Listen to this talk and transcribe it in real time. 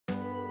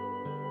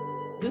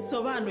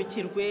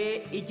dusobanukirwe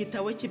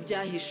igitabo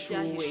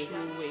cy'ibyahishuwe.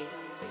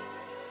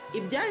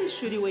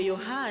 Ibyahishuriwe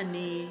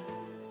Yohani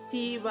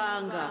si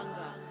ibanga,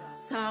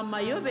 si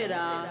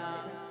amayobera,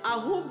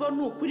 ahubwo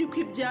ni ukuri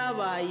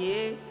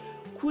kw'ibyabaye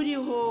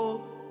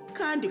kuriho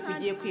kandi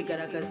kugiye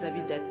kwigaragaza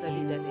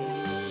bidatinze.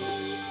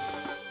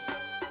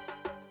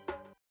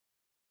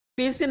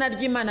 Ku izina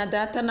ry'Imana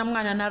Data na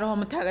Mwana na Roho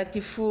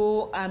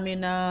Mutagatifu,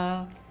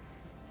 amina.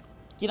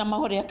 Gira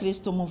amahoro ya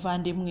Kristo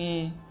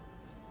umuvandimwe.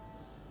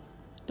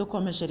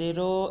 Dukomeje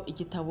rero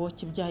igitabo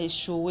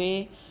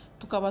cy'ibyahishuwe,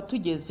 tukaba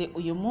tugeze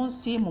uyu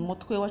munsi mu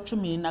mutwe wa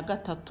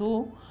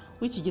 13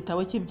 w'iki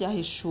gitabo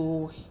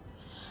cy'ibyahishuwe.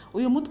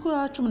 Uyu mutwe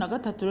wa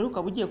 13 rero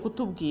ukaba ugiye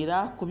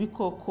kutubwira ku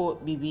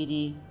bikoko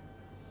bibiri.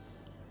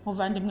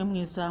 Muvandimwe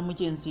mwiza,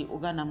 mugenzi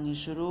ugana mu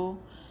ijuru,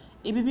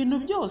 ibi bintu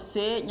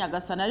byose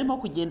Nyagasani arimo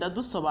kugenda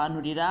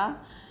dusobanurira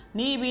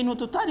ni ibintu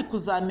tutari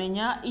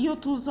kuzamenya iyo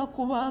tuza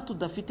kuba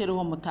tudafite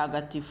Roho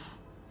Mutagatifu.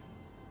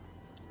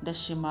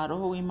 Ndashima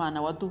Roho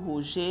w'Imana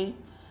waduhuje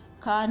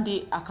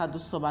kandi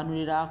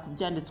akadusobanurira ku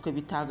byanditswe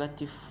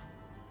bitagatifu.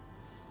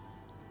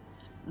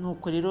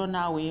 Nuko rero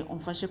nawe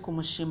umfashe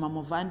kumushima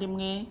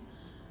muvandimwe,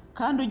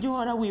 kandi ujye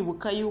uhora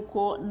wibuka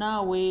yuko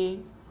nawe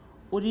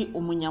uri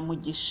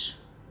umunyamugisha.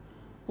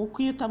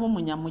 Kuko iyo utaba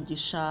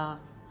umunyamugisha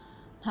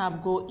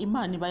ntabwo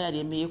Imana iba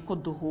yaremeye ko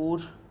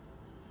duhura,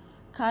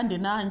 kandi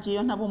nanjye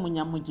iyo ntaba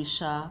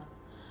umunyamugisha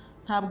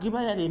ntabwo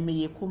iba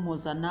yaremeye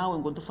kumpuza nawe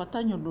ngo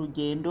dufatanye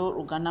urugendo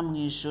rugana mu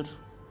ijuru.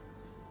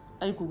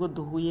 Ariko ubwo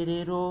duhuye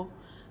rero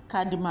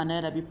kandi Imana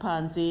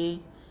yarabipanze,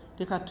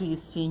 reka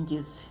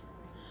tuyisingize.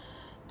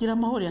 Gira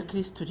amahoro ya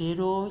Kristo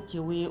rero,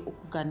 jyewe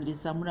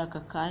ukuganiriza muri aka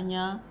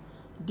kanya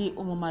ndi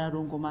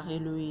umumararungu Marie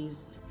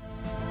Louise.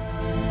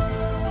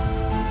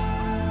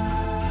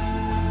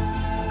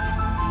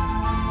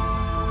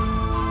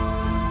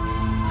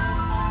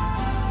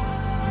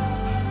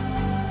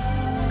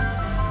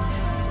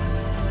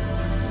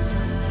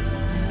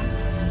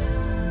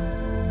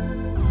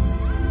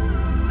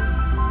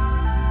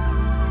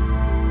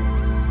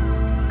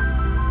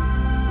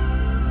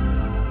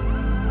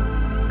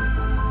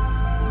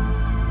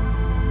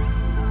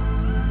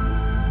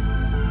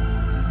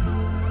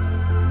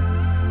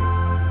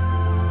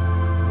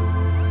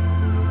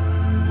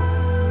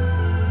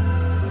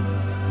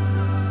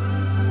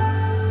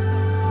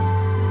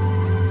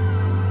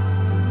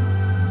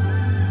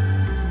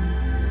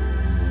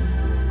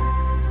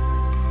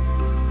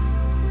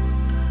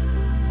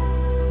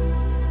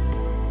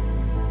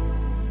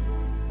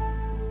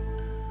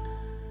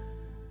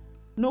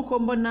 Nuko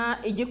mbona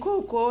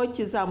igikoko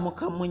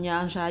kizamuka mu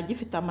nyanja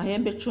gifite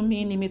amahembe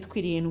 10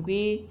 n'imitwe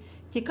 7,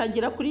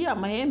 kikagira kuri ya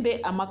mahembe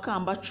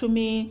amakamba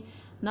 10,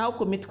 naho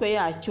ku mitwe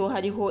yacyo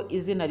hariho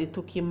izina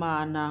rituka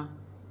Imana.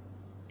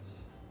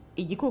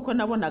 Igikoko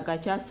nabonaga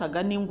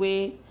cyasaga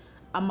n'ingwe,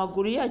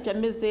 amaguru yacyo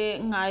ameze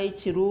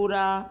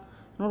nk'ay'ikirura,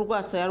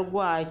 n'urwasaya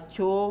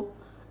rwacyo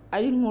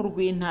ari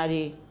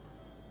nk'urw'intare.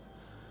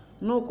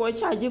 Nuko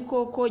cya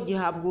gikoko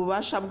gihabwa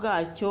ububasha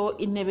bwacyo,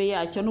 intebe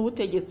yacyo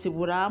n'ubutegetsi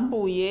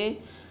burambuye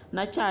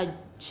na cya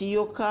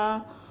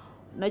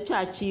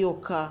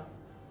kiyoka.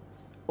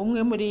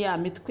 Umwe muri ya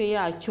mitwe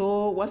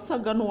yacyo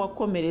wasaga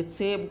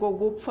n'uwakomeretse bwo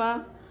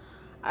gupfa,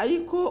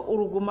 ariko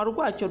uruguma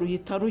rwacyo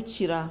ruhita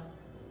rukira.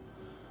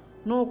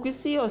 Nuko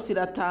isi yose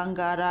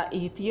iratangara,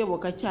 ihita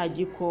iyoboka cya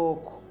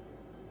gikoko.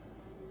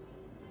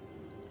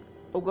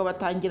 Ubwo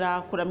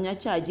batangira kuramya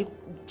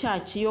cya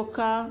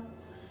kiyoka,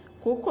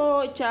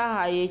 kuko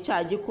cyahaye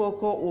cya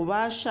gikoko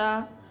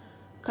ubasha,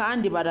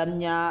 kandi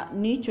baramya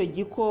n'icyo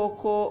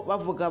gikoko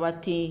bavuga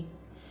bati,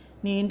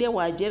 ninde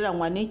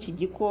wagereranywa n'iki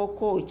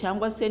gikoko,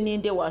 cyangwa se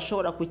ninde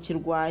washobora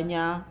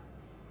kukirwanya?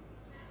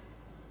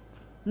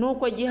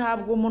 Nuko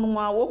gihabwa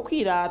umunwa wo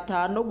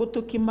kwirata no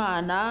gutuka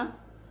Imana,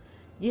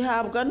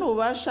 gihabwa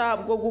n'ububasha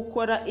bwo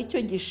gukora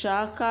icyo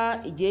gishaka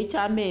igihe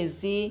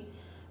cy'amezi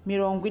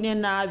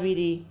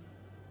 42.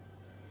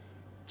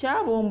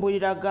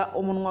 Cyabumburiraga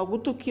umunwa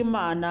gutuka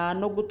Imana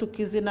no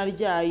gutuka izina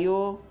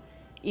ryayo,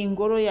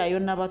 ingoro yayo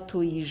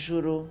n'abatuye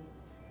ijuru.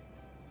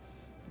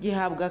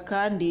 Gihabwa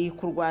kandi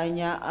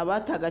kurwanya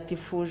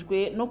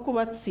abatagatifujwe no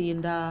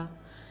kubatsinda.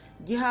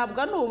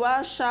 Gihabwa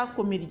n'ububasha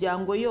ku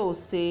miryango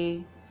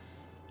yose,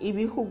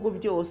 ibihugu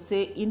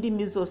byose,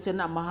 indimi zose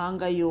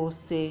n'amahanga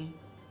yose.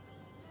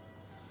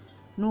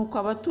 Nuko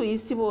abatuye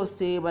isi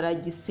bose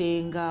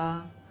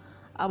baragisenga.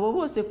 Abo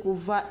bose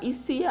kuva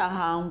isi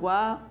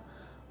yahangwa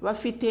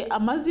bafite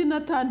amazina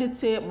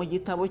atanditse mu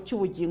gitabo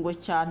cy'ubugingo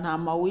cya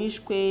ntama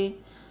wishwe.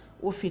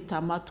 Ufite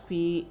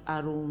amatwi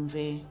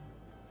arumve.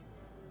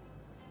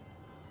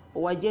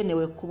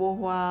 Uwagenewe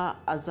kubohwa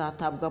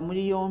azatabwa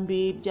muri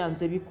yombi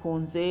byanze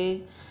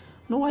bikunze,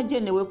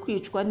 n'uwagenewe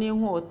kwicwa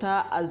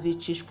n'inkota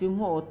azicishwa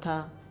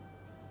inkota.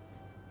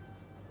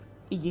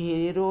 Igihe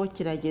rero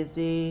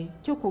kirageze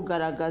cyo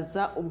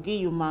kugaragaza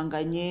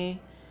ubwiyumanganye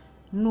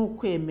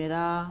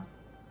n'ukwemera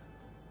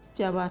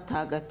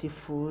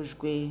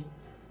by'abatagatifujwe.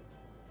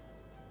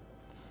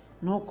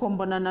 Nuko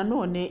mbona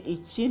nanone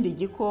ikindi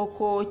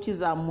gikoko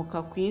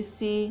kizamuka ku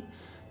isi,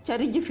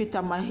 cyari gifite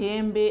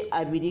amahembe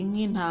 2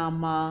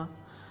 nk'intama,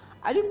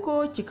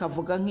 ariko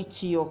kikavuga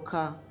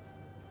nk'ikiyoka.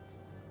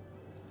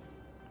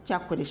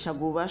 Cyakoreshaga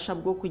ububasha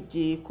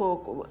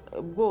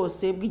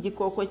bwose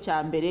bw'igikoko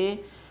cya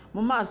mbere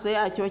mu maso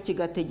yacyo,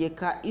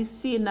 kigategeka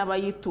isi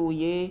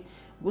n'abayituye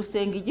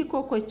gusenga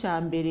igikoko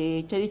cya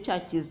mbere cyari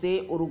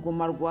cyakize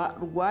uruguma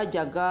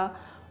rwajyaga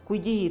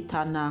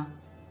kugihitana.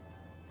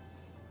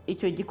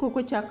 Icyo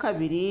gikoko cya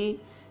kabiri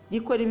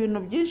gikora ibintu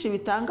byinshi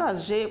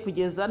bitangaje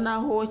kugeza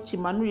n'aho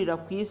kimanurira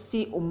ku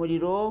isi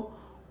umuriro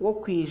wo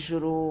ku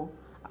ijuru,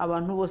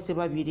 abantu bose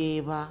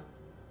babireba.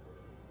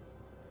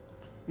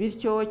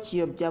 Bityo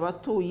kiyobya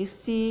abatuye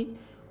isi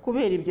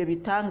kubera ibyo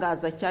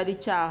bitangaza cyari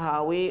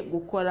cyahawe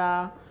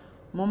gukora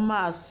mu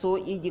maso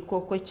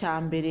y'igikoko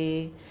cya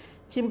mbere.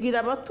 Kibwira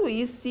abatuye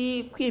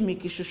isi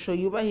kwimika ishusho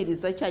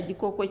yubahiriza cya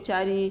gikoko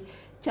cyari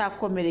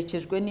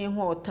cyakomerekejwe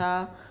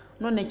n'inkota,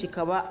 none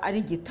kikaba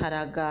ari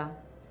gitaraga.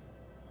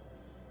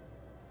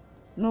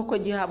 Nuko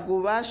gihabwa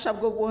ububasha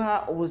bwo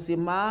guha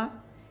ubuzima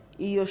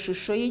iyo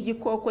shusho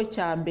y'igikoko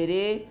cya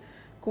mbere,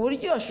 ku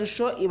buryo iyo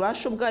shusho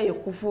ibasha ubwayo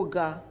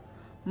kuvuga,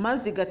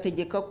 maze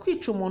igategeka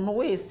kwica umuntu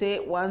wese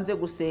wanze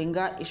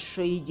gusenga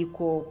ishusho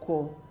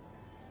y'igikoko.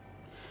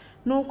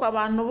 Nuko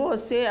abantu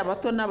bose,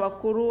 abato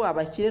n'abakuru,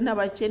 abakire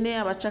n'abakene,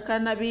 abacakara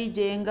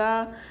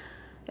n'abigenga,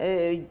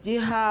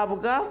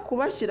 gihabwa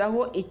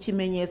kubashyiraho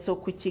ikimenyetso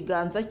ku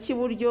kiganza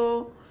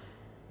cy'iburyo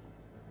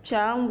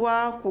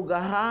cyangwa ku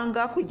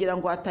gahanga, kugira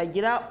ngo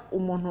hatagira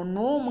umuntu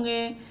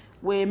n'umwe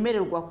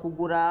wemererwa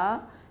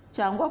kugura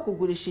cyangwa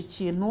kugurisha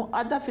ikintu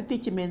adafite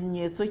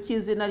ikimenyetso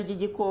cy'izina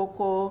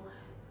ry'igikoko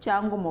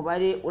cyangwa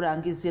umubare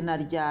uranga izina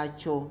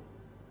ryacyo.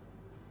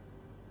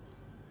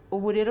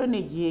 Ubu rero ni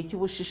igihe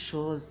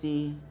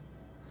cy'ubushishozi.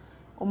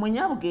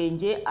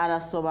 Umunyabwenge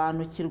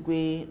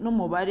arasobanukirwe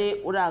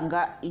n'umubare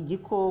uranga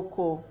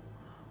igikoko,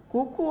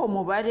 kuko uwo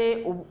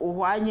mubare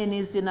uhwanye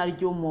n'izina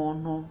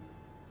ry'umuntu.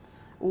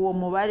 Uwo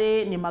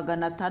mubare ni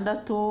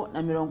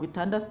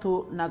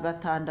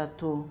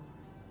 666.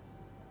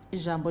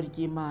 Ijambo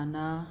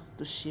ry'Imana.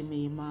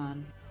 Dushimiye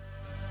Imana.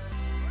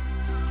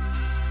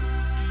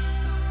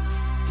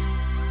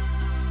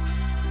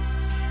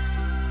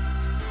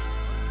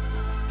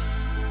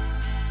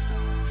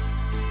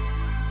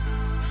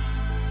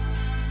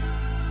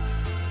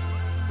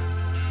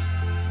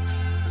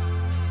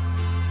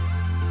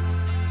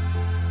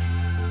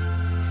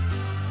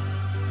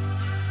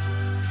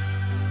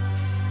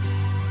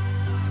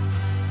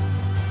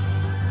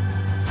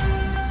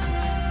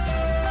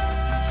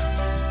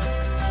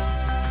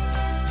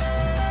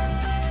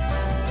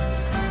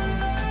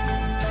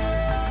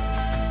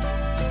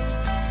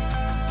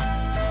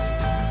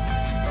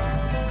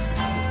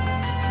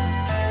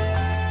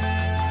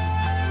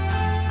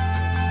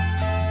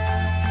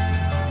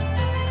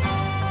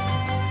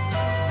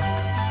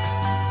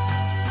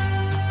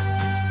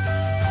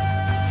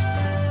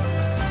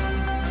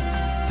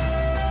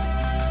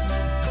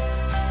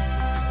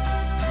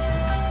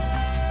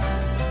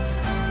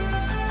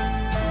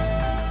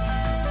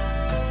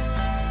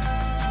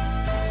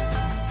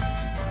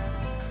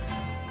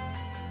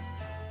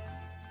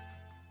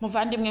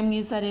 Muvandimwe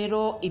mwiza,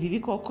 rero ibi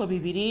bikoko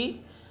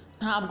bibiri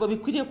ntabwo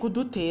bikwiriye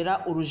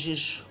kudutera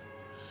urujijo.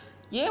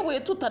 Yewe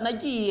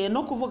tutanagiye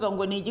no kuvuga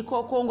ngo ni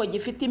igikoko ngo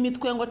gifite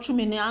imitwe ngo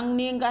 10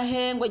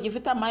 n'ingahe, ngo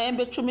gifite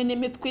amahembe 10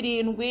 n'imitwe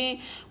 7,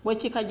 ngo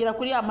kikagira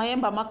kuri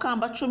amahembe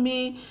amakamba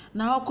 10,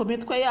 naho ku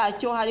mitwe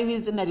yacyo hariho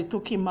izina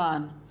rituka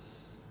Imana.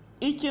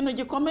 Ikintu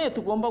gikomeye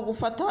tugomba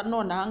gufata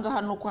none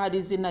ahangaha nuko hari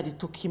izina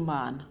rituka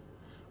Imana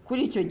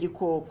kuri icyo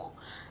gikoko.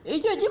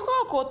 Icyo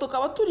gikoko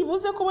tukaba turi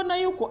buze kubona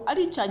yuko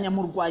ari icya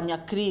nyamurwanya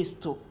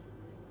Kristo.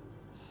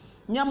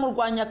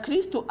 Nyamurwanya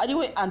Kristo ari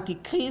we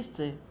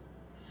Antikriste.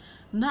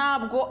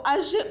 Ntabwo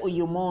aje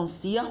uyu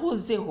munsi,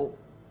 yahozeho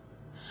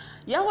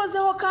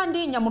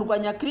kandi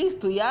nyamurwanya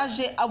Kristo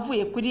yaje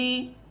avuye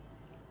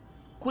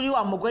kuri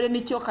wa mugore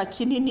n'icyoka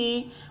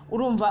kinini.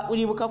 Urumva,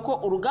 uribuka ko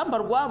urugamba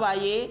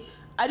rwabaye,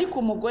 ariko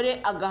umugore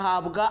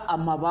agahabwa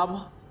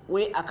amababa,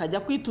 we akajya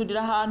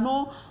kwiturira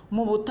ahantu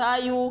mu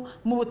butayu.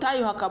 Mu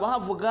butayu hakaba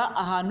havuga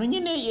ahantu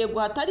nyine yego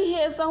hatari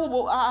heza,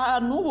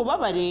 ahantu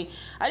h'ububabare,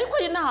 ariko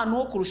ari n'ahantu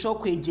ho kurushaho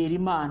kwegera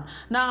Imana,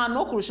 ni ahantu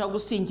ho kurushaho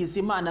gusingiza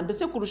Imana,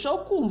 mbese kurushaho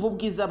kumva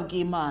ubwiza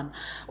bw'Imana.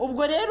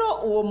 Ubwo rero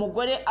uwo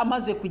mugore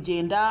amaze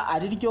kugenda,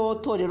 ari ryo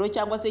torero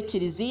cyangwa se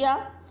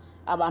kiliziya,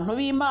 abantu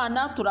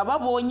b'Imana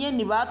turababonye,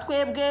 ni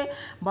batwebwe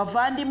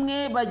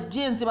bavandimwe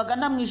bagenzi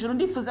bagana mu ijuru.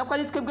 Ndifuza ko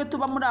ari twebwe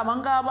tuba muri aba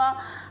ngaba.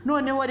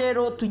 Noneho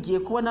rero tugiye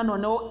kubona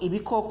noneho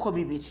ibikoko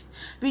bibiri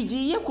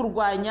bigiye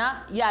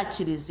kurwanya ya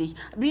kiliziya,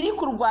 biri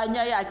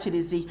kurwanya ya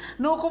kiliziya.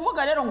 Ni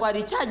ukuvuga rero ngo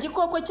hari cya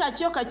gikoko cya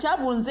kiyoka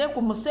cyabunze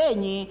ku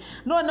musenyi,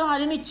 noneho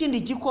hari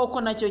n'ikindi gikoko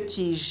nacyo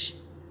kije.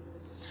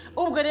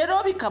 ubwo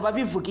rero bikaba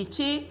bivuga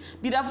iki?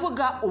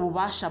 Biravuga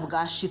ububasha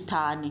bwa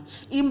shitani,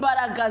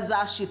 imbaraga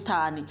za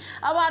shitani.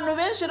 Abantu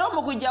benshi rero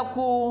mu kujya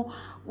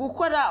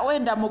gukora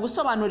wenda mu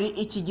gusobanura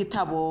iki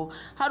gitabo,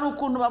 hari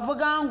ukuntu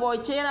bavuga ngo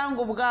kera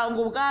ngo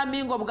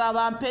ubwami ngo bwa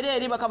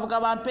bampereri, bakavuga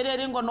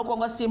bampereri ngo nuko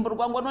ngo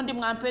asimburwa ngo n'undi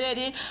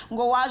mwampereri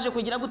ngo waje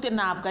kugira gute.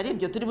 Ntabwo ari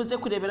ibyo turi buze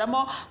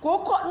kureberamo,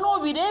 kuko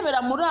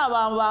nubirebera muri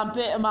aba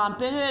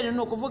bampereri, ni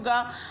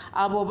ukuvuga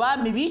abo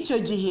bami b'icyo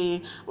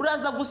gihe,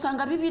 uraza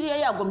gusanga Bibiliya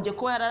yagombye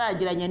kuba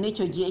yararagiranye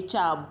n'icyo gihe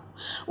cyabo.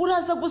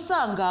 Uraza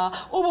gusanga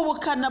ubu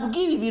bukana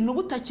bw'ibi bintu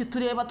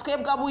butakitureba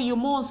twebwe ab'uyu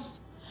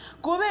munsi,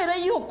 kubera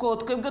yuko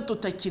twebwe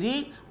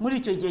tutakiri muri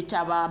icyo gihe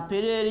cya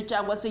bampereri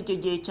cyangwa se icyo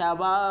gihe cya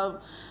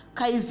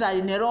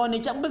Kayizari Neroni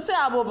cyangwa se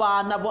abo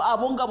bana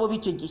abo ngabo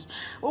b'icyo gihe.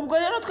 Ubwo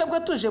rero twebwe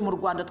tuje mu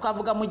Rwanda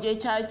twavuga mu gihe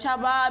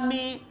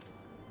cy'abami,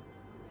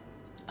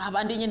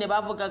 abandi nyine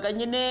bavugaga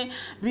nyine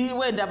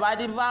wenda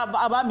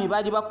abami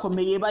bari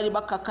bakomeye, bari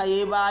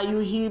bakakaye,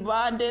 bayuhi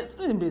bande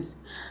mbese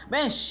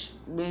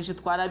benshi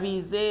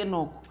twarabize.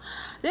 Nuko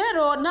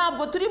rero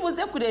ntabwo turi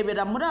buze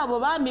kurebera muri abo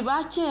bami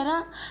ba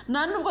kera,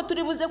 nta nubwo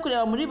turi buze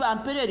kureba muri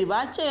bampereri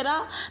ba kera,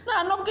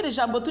 nta nubwo iri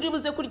jambo turi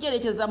buze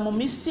kuryerekeza mu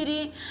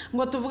Misiri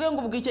ngo tuvuge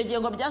ngo ubwo icyo gihe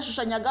ngo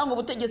byashushanyaga ngo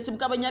ubutegetsi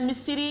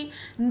bw'abanyamisiri.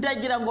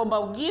 Ndagira ngo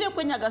mbabwire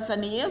ko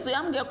Nyagasani Yesu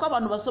yambwiye ko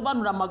abantu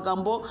basobanura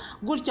amagambo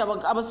gutya,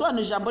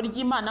 abasobanura ijambo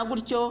ry'Imana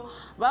gutyo,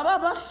 baba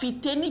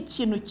bafite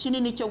n'ikintu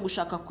kinini cyo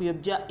gushaka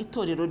kuyobya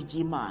itorero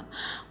ry'Imana.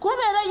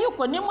 Kubera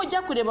yuko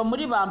nimujya kureba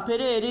muri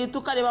bampereri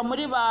tukareba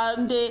muri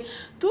bande,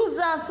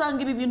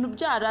 tuzasanga ibi bintu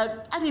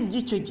ari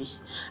iby'icyo gihe,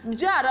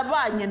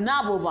 byarabanye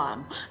n'abo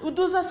bantu.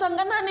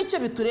 Tuzasanga nta n'icyo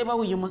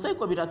biturebaho uyu munsi,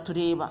 ariko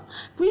biratureba.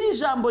 Kw'iri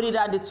jambo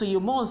riranditse uyu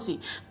munsi.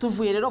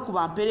 Tuvuye rero ku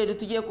bampereri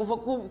tugiye kuva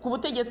ku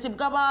butegetsi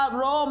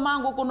bw'Abaroma,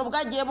 ngo ukuntu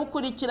bwagiye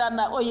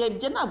bukurikirana. Oya,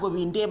 ibyo ntabwo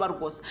bindeba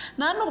rwose,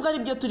 nta nubwo ari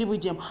byo turi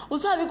bujyemo.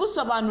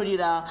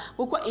 Uzabigusobanurira,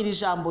 kuko iri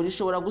jambo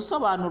rishobora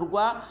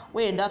gusobanurwa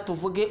wenda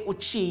tuvuge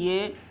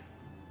uciye,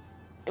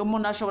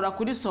 umuntu ashobora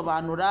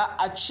kurisobanura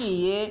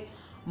aciye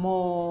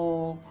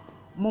mu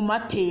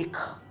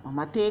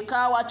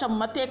mateka, waca mu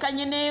mateka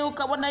nyine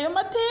ukabona ayo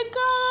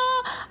mateka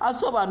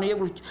asobanuye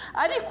gutyo.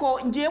 Ariko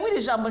ngiyewe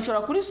iri jambo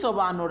nshobora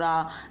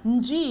kurisobanura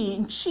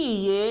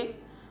nciye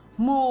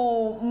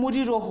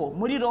muri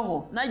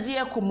roho,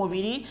 nagiye ku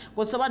mubiri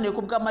ngo sobanure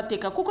ku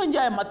bw'amateka, kuko njye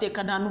aya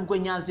mateka nta nubwo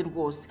nyazi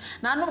rwose.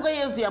 Nta nubwo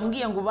Yesu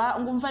yambwiye ngo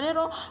umva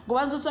rero ngo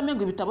banze usome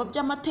ngo ibitabo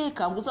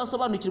by'amateka ngo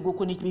uzasobanukirwe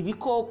ukuntu ibi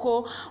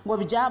bikoko ngo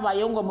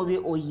byabayeho ngo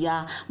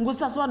oya, ngo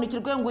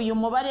uzasobanukirwe ngo uyu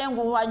mubare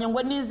ngo uhwanye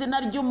ngo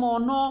n'izina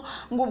ry'umuntu,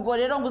 ngo ubwo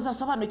rero ngo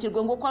uzasobanukirwe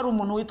ngo ko ari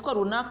umuntu witwa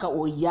runaka.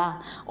 Oya,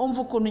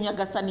 umva ukuntu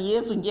Nyagasani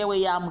Yesu ngewe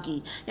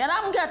yarambwiye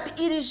ati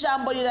iri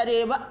jambo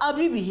rirareba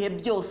ab'ibihe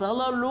byose.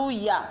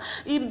 Haleluya.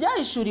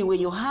 Ibyahishuriwe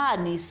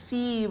Yohani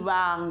si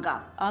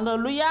ibanga.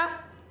 Haleluya.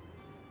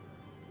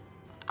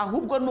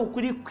 Ahubwo ni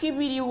ukuri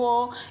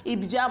kw'ibiriho,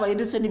 ibyabaye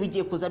ndetse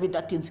n'ibigiye kuza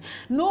bidatinze.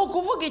 Ni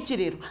ukuvuga iki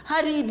rero?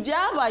 Hari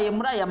ibyabaye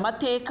muri aya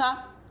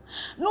mateka.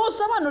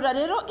 Nusobanura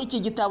rero iki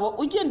gitabo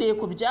ugendeye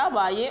ku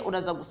byabaye,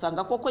 uraza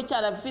gusanga koko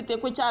cyarafite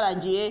ko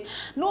cyarangiye.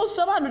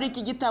 Nusobanura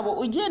iki gitabo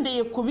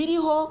ugendeye ku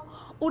biriho,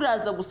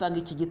 uraza gusanga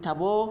iki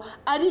gitabo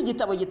ari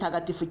igitabo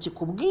gitagatifu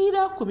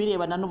kikubwira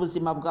kubirebana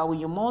n'ubuzima bwawe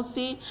uyu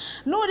munsi.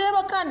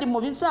 Nureba kandi mu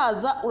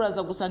bizaza,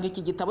 uraza gusanga iki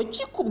gitabo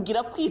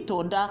kikubwira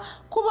kwitonda,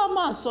 kuba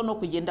maso no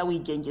kugenda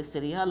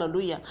wigengesereye.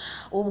 Haleluya.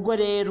 Ubwo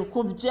rero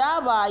ku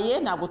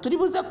byabaye ntabwo turi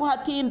buze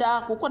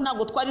kuhatinda, kuko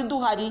ntabwo twari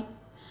duhari.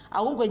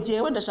 Ahubwo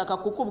ngewe ndashaka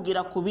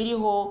kukubwira ku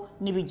biriho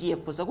n'ibigiye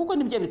kuza, kuko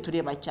nibyo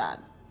bitureba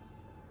cyane.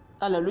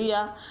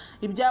 Haleluya.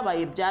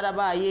 Ibyabaye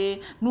byarabaye,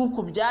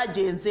 nuko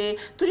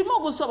byagenze. Turimo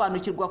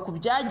gusobanukirwa ku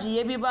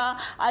byagiye biba.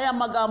 Aya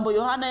magambo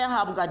Yohana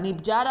yahabwa ni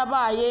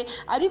byarabaye,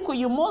 ariko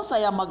uyu munsi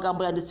aya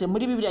magambo yanditse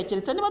muri Bibiliya,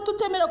 keretse niba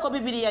tutemera ko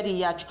Bibiliya ari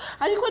iyacu.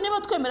 Ariko niba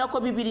twemera ko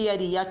Bibiliya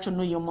ari iyacu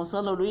n'uyu munsi,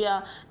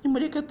 haleluya,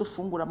 nimureke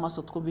dufungura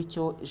amaso twumve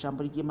icyo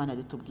ijambo ry'Imana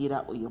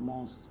ritubwira uyu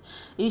munsi.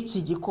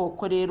 Iki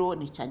gikoko rero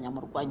ni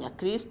cyanyamurwanya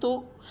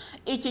Kristo.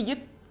 Iki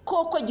gikoko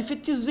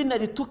gifite izina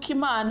rituka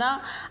Imana,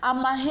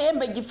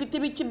 amahembe gifite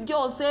ibiki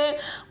byose,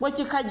 ngo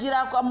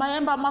kikagira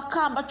amahembe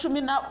amakamba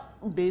 10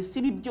 mbese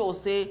ibi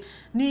byose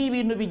ni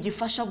ibintu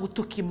bigifasha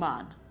gutuka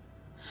Imana.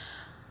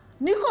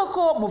 Ni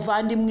koko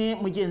muvandimwe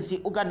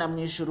mugenzi ugana mu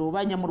ijuru,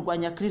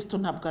 banyamurwanya Kristo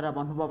ntabwo ari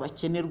abantu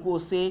babakene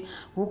rwose,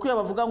 kuko iyo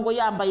bavuga ngo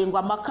yambaye ngo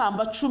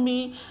amakamba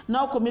 10,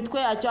 naho ku mitwe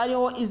yacyo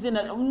hariho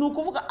izina, ni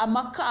ukuvuga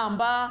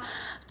amakamba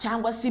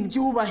cyangwa se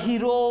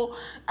ibyubahiro.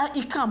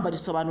 Ikamba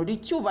risobanura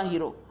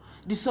icyubahiro,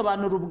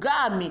 risobanura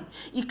ubwami.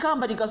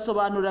 Ikamba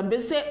rigasobanura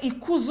mbese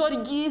ikuzo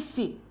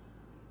ry'isi.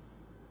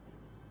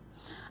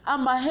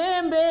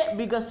 Amahembe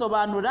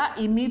bigasobanura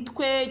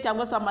imitwe,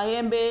 cyangwa se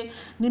amahembe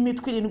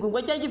n'imitwe 7,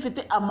 ngo cyari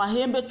gifite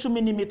amahembe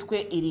 10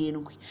 n'imitwe 7.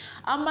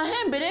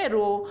 Amahembe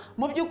rero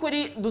mu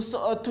by'ukuri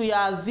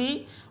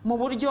tuyazi mu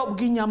buryo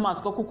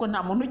bw'inyamaswa, kuko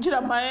nta muntu ugira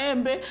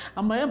amahembe.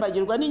 Amahembe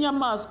agirwa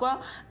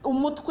n'inyamaswa.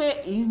 Umutwe,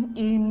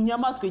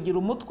 inyamaswa igira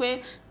umutwe,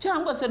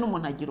 cyangwa se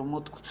n'umuntu agira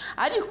umutwe,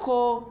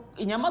 ariko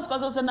inyamaswa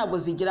zose ntabwo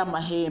zigira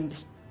amahembe.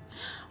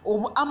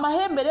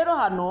 amahembe rero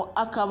hano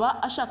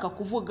akaba ashaka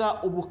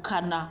kuvuga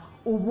ubukana,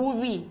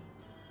 ububi.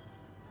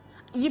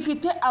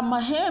 Gifite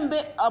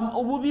amahembe,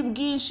 ububi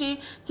bwinshi,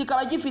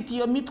 kikaba gifite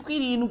iyo mitwe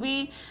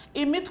 7.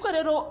 Imitwe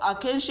rero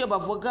akenshi iyo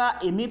bavuga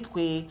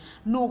imitwe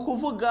ni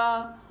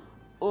ukuvuga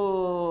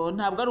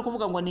ntabwo ari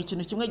ukuvuga ngo ni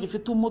ikintu kimwe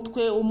gifite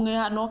umutwe umwe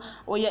hano.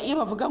 Oya, iyo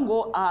bavuga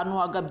ngo ahantu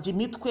hagabye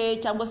imitwe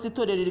cyangwa se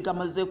itorero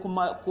rigamaze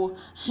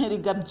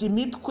rigabye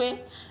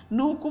imitwe,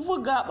 ni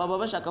ukuvuga baba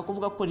bashaka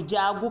kuvuga ko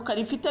ryaguka,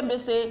 rifite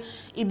mbese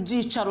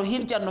ibyicaro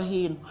hirya no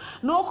hino.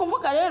 Ni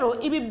ukuvuga rero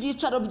ibi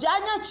byicaro bya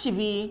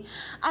nyakibi,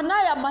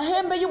 n'aya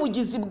mahembe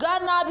y'ubugizi bwa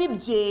nabi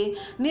bye,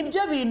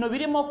 nibyo bintu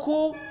birimo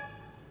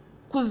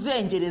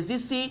kuzengereza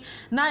isi,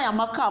 n'aya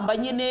makamba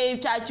nyine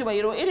cya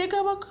cyubahiro. Erega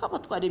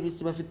abatware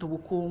b'isi bafite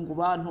ubukungu,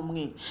 bantu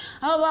mwe,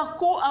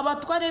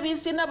 abatware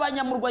b'isi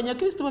n'abanyamurwanya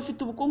Kristo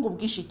bafite ubukungu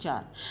bwinshi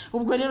cyane.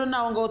 Ubwo rero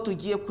naho ngaho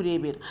tugiye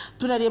kurebera,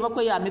 turareba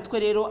ko ya mitwe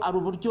rero ari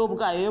uburyo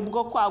bwayo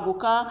bwo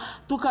kwaguka,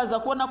 tukaza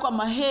kubona ko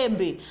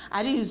amahembe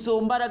ari izo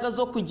mbaraga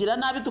zo kugira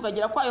nabi,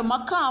 tukagira ko ayo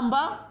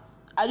makamba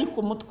ariko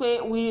umutwe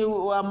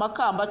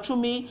w'amakamba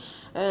 10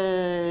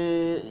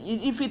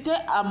 ifite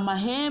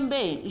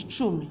amahembe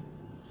 10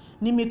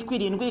 n'imitwe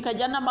 7,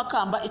 ikajya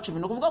n'amakamba 10.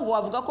 Ni ukuvuga ngo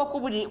wavuga ko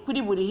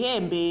kuri buri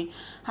hembe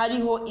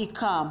hariho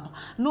ikamba.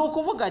 Ni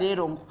ukuvuga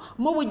rero ngo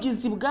mu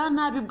bugizi bwa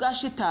nabi bwa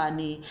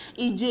shitani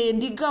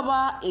igenda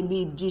igaba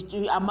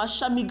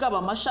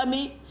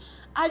amashami,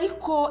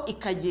 ariko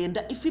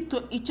ikagenda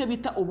ifite icyo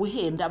bita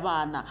ubuhenda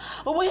abana.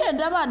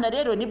 Ubuhenda abana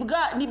rero ni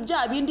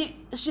bya bindi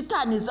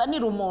shitani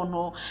izanira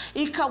umuntu,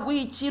 ikaguha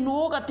ikintu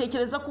wowe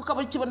ugatekereza ko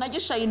ukaba ukibona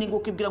gishayininga,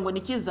 ukibwira ngo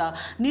ni kiza,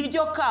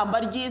 niryo kamba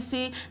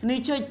ry'isi,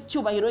 nicyo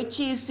cyubahiro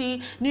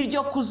cy'isi,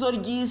 niryo kuzo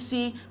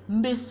ry'isi,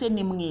 mbese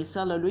ni mwisi.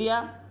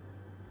 Haleluya.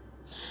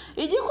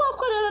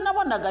 Igikoko rero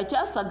nabonaga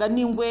cyasaga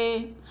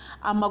n'ingwe,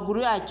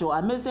 amaguru yacyo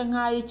ameze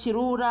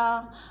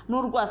nk'ay'ikirura,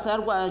 n'urwasaya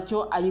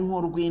rwacyo ari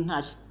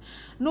nk'urw'intare.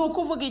 Ni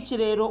ukuvuga iki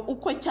rero,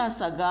 uko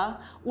cyasaga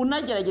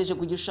unagerageje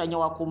kugishushanya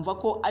wakumva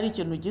ko ari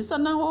ikintu gisa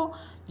naho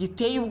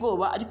giteye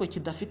ubwoba, ariko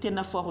kidafite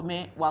na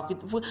forme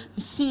wakwita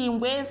si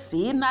ingwe,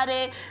 si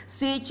intare,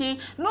 si iki.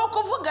 Ni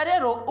ukuvuga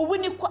rero ubu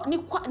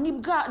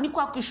ni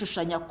kwa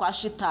kwishushanya kwa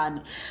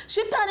shitani.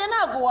 Shitani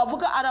ntabwo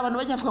wavuga ari abantu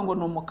bajya bavuga ngo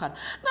ni umukara.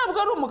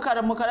 Ntabwo ari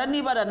umukara. Umukara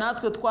nibara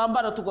natwe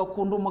twambara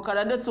tugakunda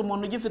umukara, ndetse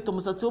umuntu ugifite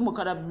umusatsi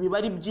w'umukara biba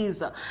ari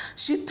byiza.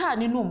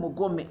 Shitani ni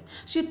umugome.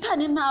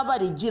 Shitani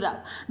ntabara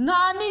igira,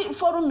 nta ni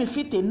forume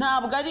ifite.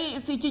 Ntabwo ari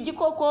si iki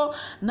gikoko,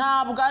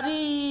 ntabwo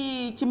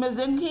ari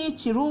kimeze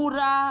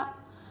nk'ikirura.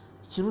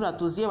 Ikirura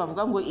tuziye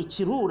bavuga ngo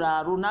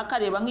ikirura runaka,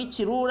 reba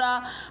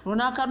nk'ikirura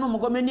runaka ni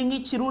umugome, ni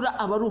nk'ikirura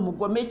aba ari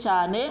umugome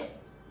cyane.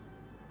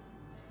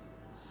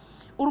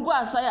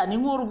 Urwasaya ni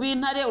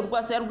nk'urw'intare.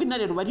 Urwasaya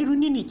rw'intare ruba ari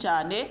runini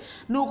cyane.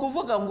 Ni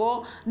ukuvuga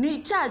ngo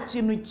ni cya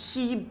kintu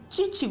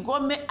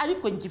cy'ikigome,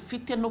 ariko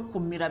gifite no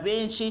kumira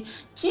benshi,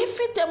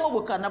 kifitemo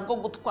ubukana bwo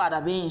gutwara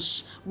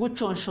benshi,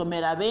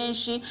 guconshomera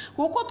benshi,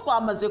 kuko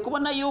twamaze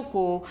kubona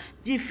yuko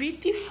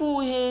gifite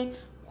ifuhe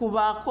ku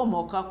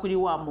bakomoka kuri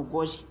wa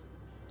mugore.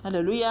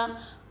 Haleluya.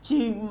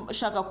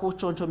 Kishaka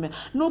kuconshomera.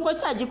 Nuko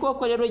cya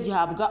gikoko rero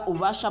gihabwa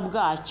ububasha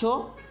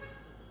bwacyo,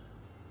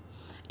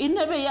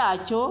 intebe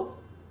yacyo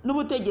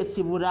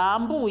n'ubutegetsi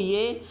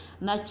burambuye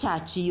na cya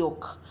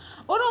kiyoka.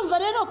 Urumva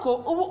rero ko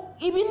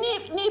ibi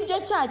nibyo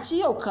cya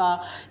kiyoka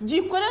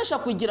gikoresha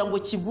kugira ngo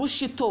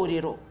kigushe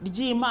itorero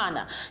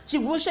ry'Imana,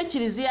 kigushe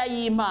kiliziya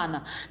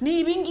y'Imana. Ni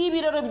ibi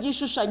ngibi rero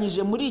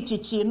byishushanyije muri iki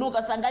kintu,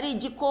 ugasanga ari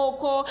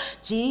igikoko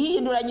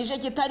cyihinduranyije,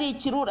 kitari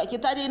ikirura,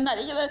 kitari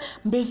intare,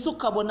 mbese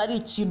ukabona ari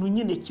ikintu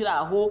nyine kiri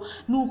aho.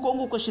 Ni uko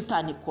nguko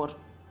shitani ikora.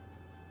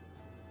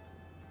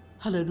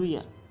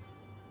 Haleluya.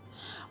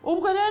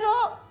 Ubwo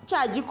rero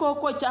cya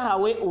gikoko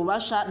cyahawe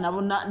ububasha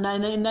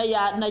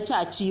na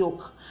cya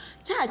kiyoka.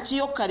 Cya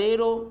kiyoka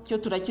rero cyo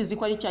turakizi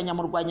ko ari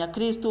cyanyamurwanya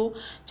Kristo.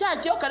 Cya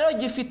kiyoka rero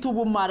gifite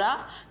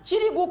ubumara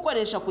kiri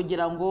gukoresha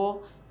kugira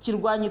ngo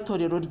kirwanye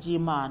itorero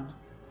ry'Imana.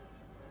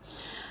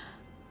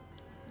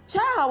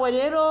 Cyahawe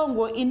rero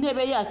ngo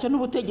intebe yacyo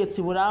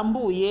n'ubutegetsi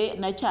burambuye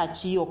na cya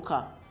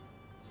kiyoka.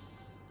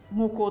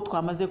 Nkuko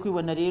twamaze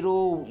kwibona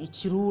rero,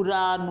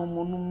 ikirura ni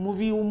umuntu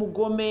mubi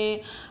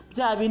w'umugome,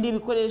 bya bindi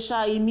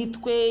bikoresha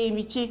imitwe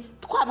ibiki,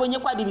 twabonye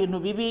ko ari ibintu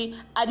bibi,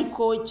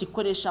 ariko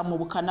gikoresha mu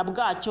bukana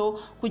bwacyo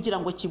kugira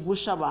ngo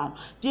kigushe abantu.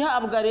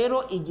 Gihabwa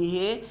rero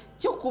igihe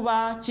cyo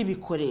kuba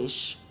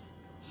kibikoresha.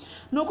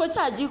 Nuko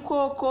cya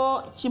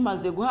gikoko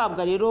kimaze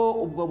guhabwa rero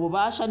ubwo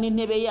bubasha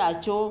n'intebe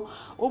yacyo,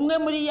 umwe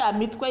muri ya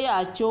mitwe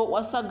yacyo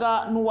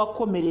wasaga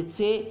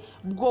n'uwakomeretse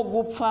bwo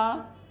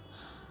gupfa,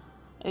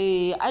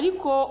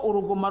 ariko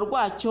uruguma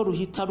rwacyo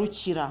ruhita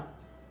rukira.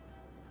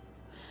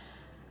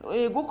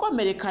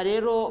 Gukomereka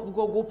rero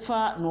bwo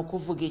gupfa ni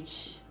ukuvuga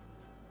iki?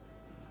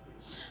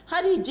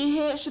 Hari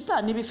igihe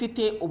shitani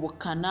bifite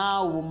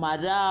ubukana,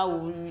 ubumara,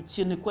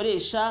 ikintu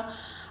ikoresha,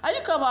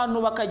 ariko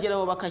abantu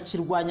bakageraho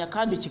bakakirwanya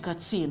kandi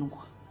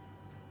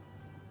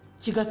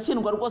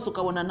kigatsindwa rwose,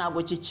 ukabona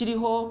ntabwo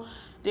kikiriho.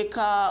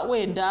 Reka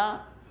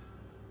wenda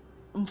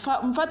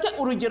mfate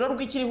urugero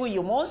rw'ikiriho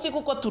uyu munsi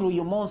kuko turi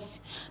uyu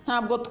munsi,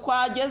 ntabwo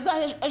twageza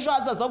ejo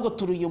hazaza ahubwo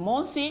turi uyu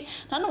munsi,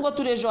 nta nubwo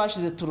turi ejo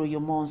hashize, turi uyu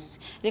munsi.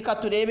 Reka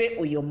turebe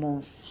uyu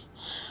munsi.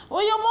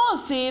 Uyu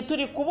munsi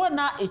turi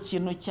kubona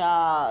ikintu cyo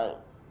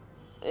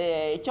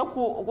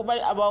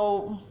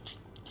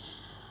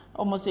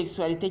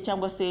homosexualite,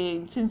 cyangwa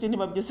se sinzi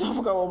niba byose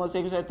bavuga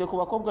homosexualite ku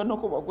bakobwa no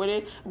ku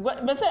bagore,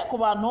 mbese ku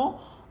bantu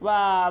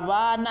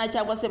babana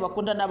cyangwa se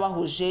bakundana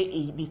bahuje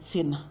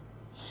ibitsina.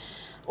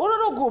 Uru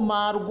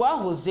ruguma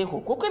rwahozeho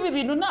kuko ibi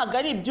bintu ntabwo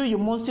ari iby'uyu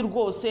munsi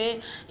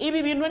rwose,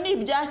 ibi bintu ni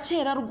ibya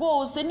kera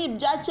rwose, ni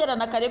ibya kera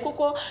na kare,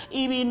 kuko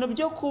ibintu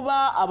byo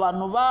kuba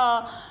abantu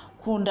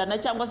bakundana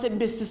cyangwa se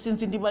mbese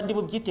sinzi niba ndi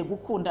bubyite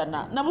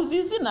gukundana, nabuze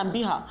izina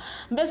mbiha,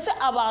 mbese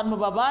abantu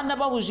babana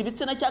bahuje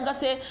ibitsina cyangwa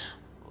se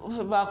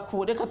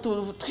reka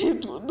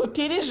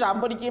dutire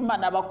ijambo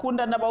ry'Imana,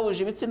 bakundana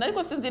bahuje ibitsina,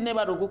 ariko sinzi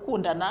niba ari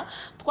ugukundana,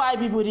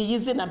 twabiburiye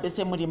izina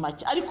mbese muri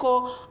make,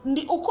 ariko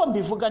uko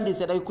mbivuga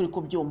ndizera yuko uri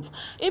kubyumva.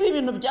 Ibi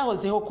bintu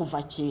byahozeho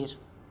kuva kera,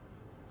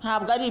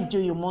 ntabwo ari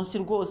iby'uyu munsi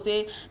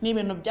rwose, ni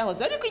ibintu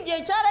byahoze, ariko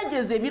igihe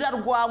cyarageze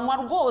birarwanywa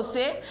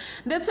rwose,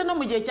 ndetse no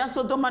mu gihe cya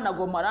Sodoma na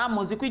Gomora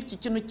muzi ko iki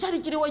kintu cyari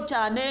kiriho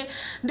cyane,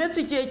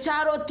 ndetse igihe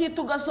cya Loti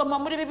tugasoma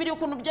muri Bibiliya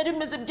ukuntu byari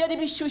bimeze, byari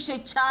bishyushye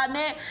cyane,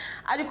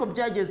 ariko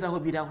byageze aho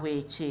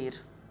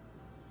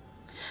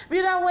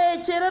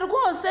birahwekera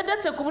rwose,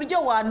 ndetse ku buryo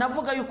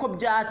wanavuga yuko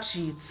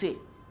byacitse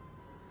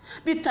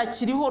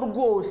bitakiriho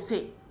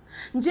rwose.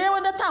 Njyewe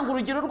ndatanga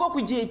urugero rwo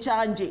ku gihe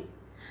cyanjye,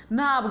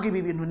 ntabwo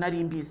ibi bintu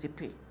nari mbizi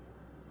pe.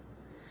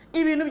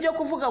 Ibintu byo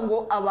kuvuga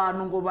ngo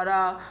abantu ngo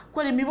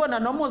barakora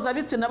imibonano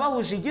mpuzabitsina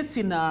bahuje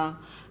igitsina,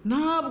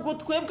 ntabwo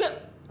twebwe,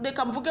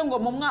 reka mvuge ngo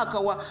mu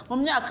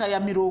myaka ya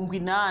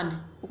 80,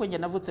 kuko njye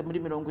navutse muri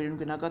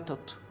 73,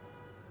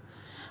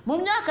 mu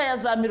myaka ya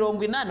za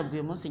 80, ubwo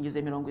uyu munsi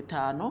ngize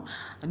 50,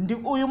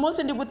 uyu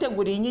munsi ndi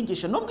gutegura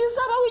inyigisho, nubwo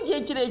izabaho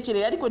igihe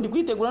kirekire, ariko ndi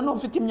kwitegura no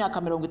mfite imyaka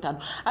 50,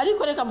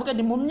 ariko reka mvuge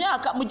ni mu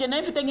myaka, mu gihe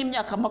nayo mfite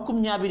nk'imyaka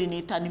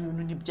 25,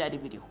 ibintu ntibyari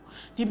biriho,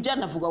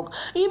 ntibyanavugwaga.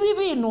 Ibi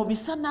bintu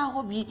bisa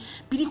naho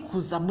biri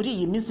kuza muri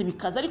iyi minsi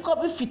bikaza, ariko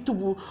bifite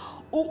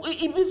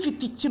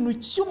ikintu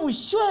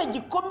cy'ubushyuhe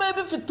gikomeye,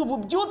 bifite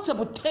ububyutse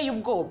buteye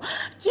ubwoba,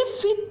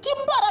 gifite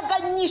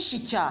imbaraga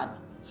nyinshi cyane.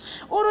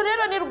 Uru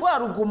rero ni rwa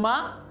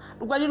ruguma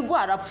rwari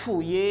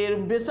rwarapfuye,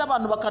 mbese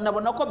abantu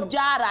bakanabona ko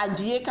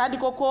byarangiye, kandi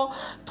koko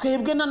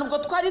twebwe na nubwo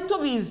twari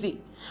tubizi.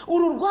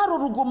 Uru rwari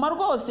uruguma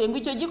rwose, ngo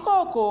icyo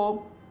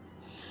gikoko,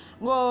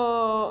 ngo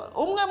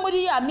umwe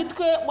muri ya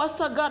mitwe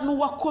wasaga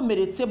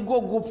n'uwakomeretse bwo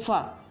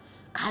gupfa,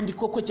 kandi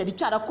koko cyari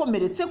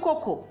cyarakomeretse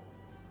koko,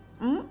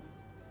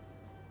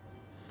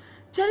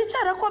 cyari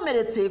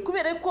cyarakomeretse,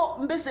 kubera ko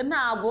mbese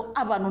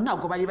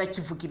abantu bari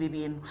bakivuga ibi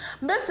bintu,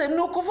 mbese ni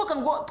ukuvuga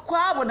ngo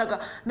twabonaga,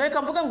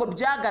 reka mvuga ngo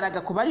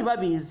byagaragara ko bari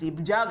babizi,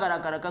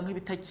 byagaragaraga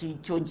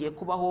nk'ibitacyongeye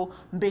kubaho,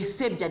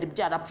 mbese byari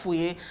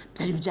byarapfuye,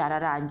 byari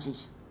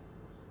byararangiye.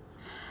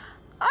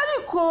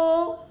 Ariko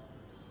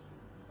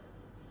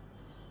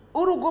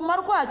uruguma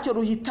rwacyo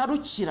ruhita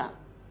rukira.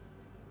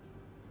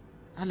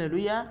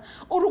 Haleluya.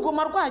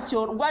 Uruguma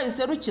rwacyo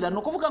rwahise rukira, ni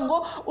ukuvuga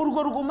ngo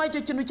urwo ruguma,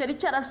 icyo kintu cyari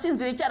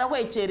cyarasinziriye,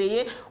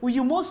 cyarahwekereye,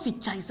 uyu munsi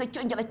cyahise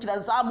cyongera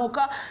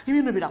kirazamuka.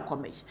 Ibintu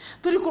birakomeye,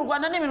 turi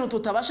kurwana n'ibintu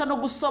tutabasha no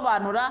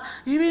gusobanura,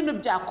 ibintu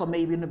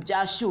byakomeye, ibintu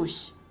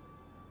byashyushye.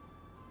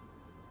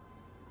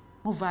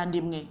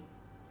 Muvandimwe,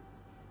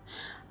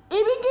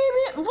 ibi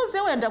ngibi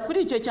mvuze wenda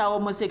kuri icyo cya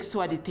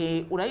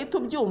homosexualite urahita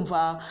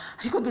ubyumva,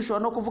 ariko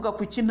dushobora no kuvuga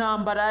ku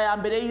cy'intambara ya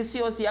mbere y'isi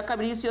yose, ya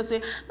kabiri y'isi yose.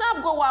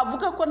 Ntabwo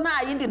wavuga ko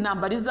nta yindi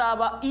ntambara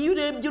izaba. Iyo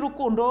urebye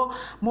urukundo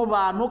mu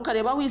bantu,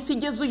 ukareba aho isi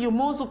igeze uyu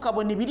munsi,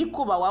 ukabona ibiri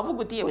kuba,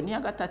 wavuga uti yewe n'iya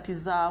gatatu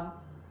izaba,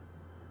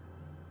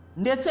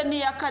 ndetse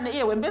n'iya kane,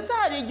 yewe mbese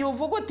hari igihe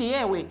uvuga uti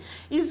yewe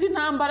izi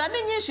ntambara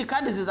ni nyinshi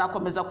kandi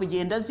zizakomeza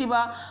kugenda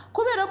ziba,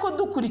 kubera ko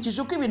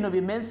dukurikije uko ibintu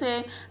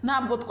bimeze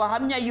ntabwo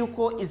twahamya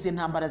yuko izi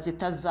ntambara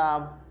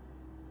zitazaba.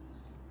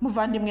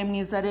 Muvandimwe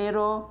mwiza,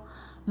 rero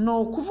ni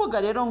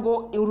ukuvuga rero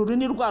ngo uru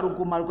ni rwa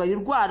ruguma rwari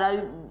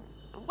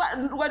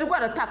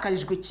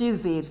rwaratakarijwe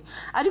icyizere,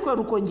 ariko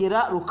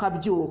rukongera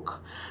rukabyuka.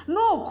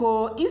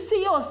 Nuko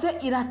isi yose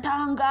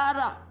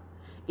iratangara,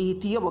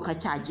 ihita iyoboka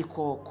cya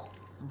gikoko.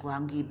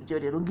 Ngibyo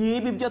rero,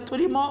 ngibi byo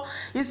turimo,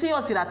 isi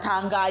yose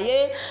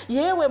iratangaye.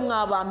 Yewe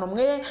mwabantu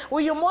mwe,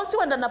 uyu munsi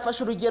wenda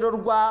nafashe urugero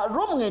rwa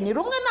rumwe, ni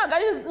rumwe ntabwo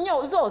ari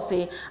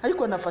zose,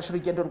 ariko nafashe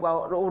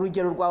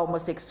urugero rwa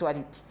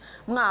homosexuality.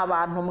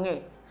 Mwabantu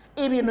mwe,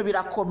 ibintu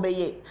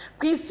birakomeye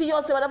ku isi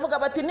yose. Baravuga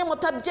bati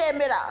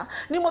nimutabyemera,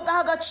 nimudaha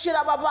agaciro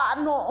aba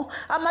bantu,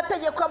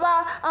 amategeko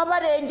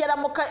abarengera,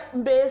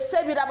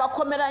 mbese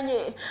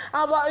birabakomeranye.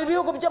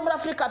 Ibihugu byo muri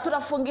Afurika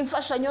turafunga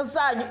imfashanyo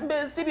zanyu,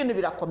 mbese ibintu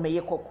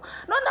birakomeye koko.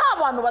 Noneho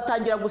abantu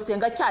batangira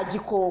gusenga cya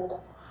gikoko,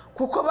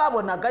 kuko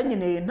babonaga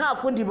nyine nta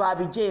kundi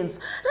babigenza.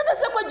 None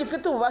se ko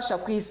gifite ububasha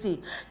ku isi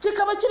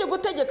kikaba kiri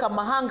gutegeka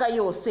amahanga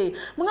yose,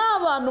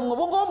 mw'abantu mwe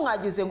ubungubu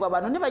mwagize ngo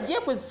abantu ntibagiye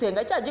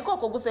gusenga cya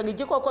gikoko? Gusenga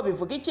igikoko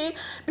bivuga iki?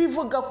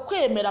 Bivuga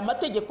kwemera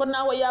amategeko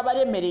naho yaba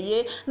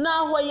aremereye,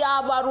 naho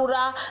yaba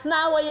arura,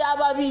 naho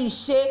yaba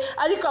abishye,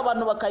 ariko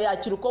abantu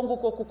bakayakira uko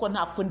nguko kuko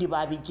nta kundi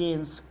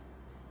babigenza.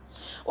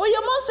 Uyu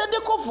munsi ndi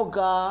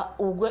kuvuga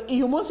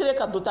uyu munsi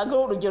reka dutange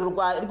urugero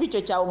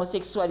rw'icyo cya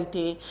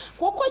homosexuality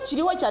kuko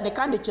kiriho cyane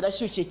kandi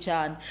kirashyushye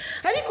cyane,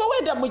 ariko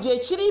wenda mu gihe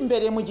kiri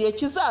imbere, mu gihe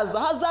kizaza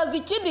hazaza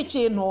ikindi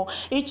kintu,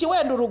 iki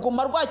wenda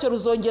uruguma rwacyo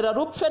ruzongera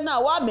rupfe nta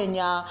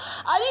wamenya,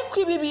 ariko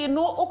ibi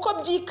bintu uko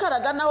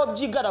byikaraga naho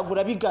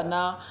byigaragura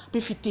bigana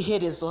bifite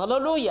iherezo.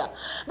 Haleluya,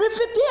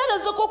 bifite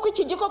iherezo kuko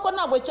iki gikoko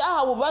ntabwo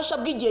cyahawe ububasha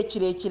bw'igihe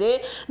kirekire,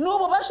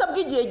 n'ububasha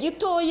bw'igihe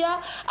gitoya,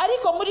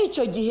 ariko muri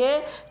icyo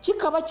gihe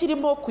kikaba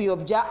kirimo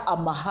kuyobya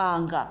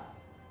amahanga.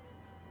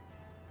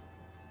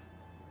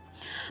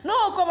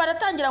 Nuko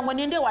baratangira ngo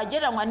ninde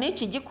wagereranywa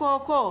n'iki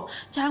gikoko,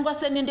 cyangwa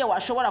se ninde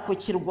washobora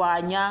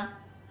kukirwanya?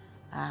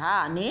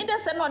 Aha, ninde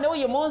se none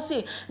uyu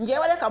munsi?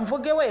 Ngewe reka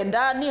mvuge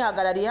wenda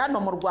nihagarariye hano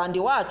mu Rwanda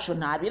iwacu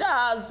nta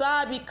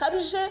biraza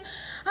bikabije,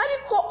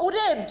 ariko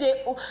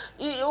urebye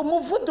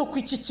umuvuduko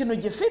iki kintu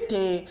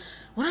gifite,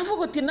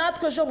 uravuga uti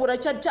natwe ejo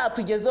buracya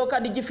cyatugezeho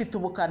kandi gifite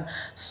ubukana.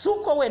 Si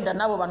uko wenda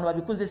n'abo bantu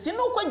babikuze, si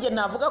nuko njye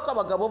navuga ko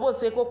abagabo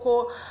bose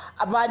koko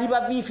bari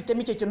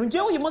babifitemo icyo kintu.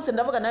 Ngewe uyu munsi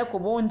ndavuga nawe ku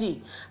bundi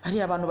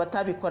bariya abantu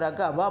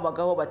batabikoraga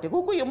babagaho bate?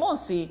 Kuko uyu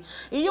munsi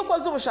iyo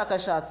ukoze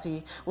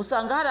ubushakashatsi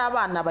usanga hari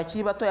abana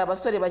bakiri batoya,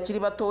 abasore bakiri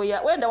batoya,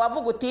 wenda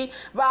wavuga uti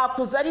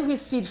bakuze ariho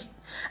isiri,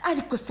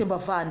 ariko se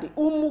bavandi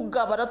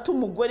umugabo arata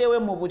umugore we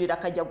mu buriri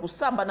akajya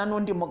gusambana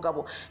n'undi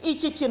mugabo.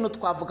 Iki kintu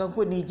twavuga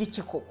ngo ni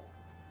igiki koko?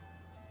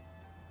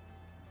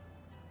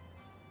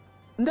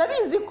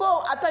 Ndabizi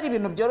ko atari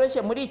ibintu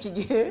byoroshye muri iki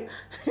gihe.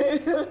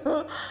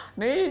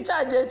 Ni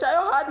cya gihe cya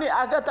Yohani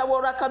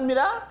agatabora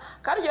kamira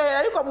karyohera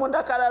ariko mu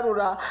nda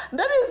kararura.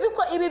 Ndabizi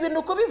ko ibi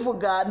bintu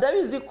kubivuga,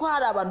 ndabizi ko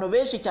hari abantu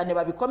benshi cyane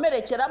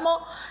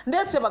babikomerekeramo,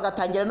 ndetse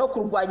bagatangira no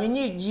kurwanya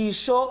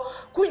inyigisho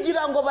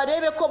kugira ngo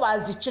barebe ko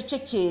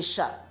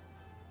bazicecekesha.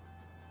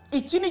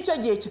 Iki ni cyo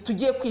gihe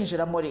tugiye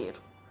kwinjiramo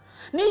rero.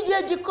 Ni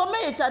igihe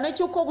gikomeye cyane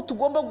cy'uko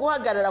tugomba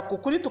guhagarara ku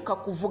kuri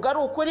tukakuvuga ari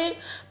ukuri,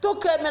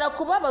 tukemera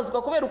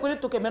kubabazwa kubera ukuri,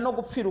 tukemera no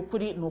gupfira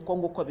ukuri. Nuko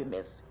nguko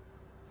bimeze.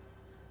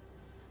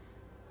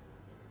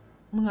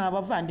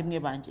 Mwabavandimwe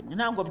banjye mwe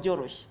ntabwo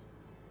byoroshye.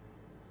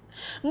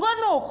 Ngo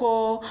nuko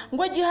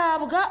ngo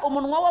gihabwa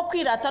umunwa wo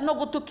kwirata no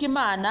gutuka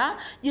Imana,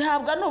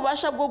 gihabwa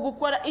n'ububasha bwo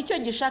gukora icyo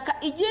gishaka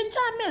igihe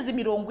cy'amezi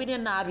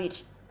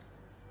 42.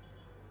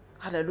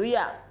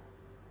 Haleluya.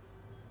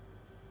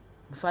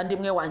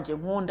 Muvandimwe wanjye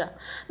nkunda,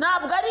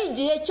 ntabwo ari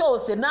igihe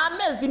cyose, ni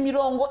amezi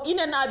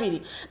 42.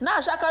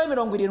 Nashaka abe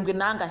 70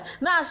 nangahe,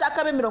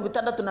 nashaka abe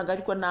 60 nangahe,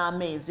 ariko ni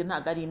amezi,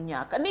 ntabwo ari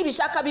imyaka.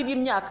 Nibishaka biba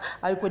imyaka,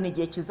 ariko ni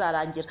igihe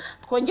kizarangira.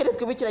 Twongere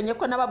twibukiranye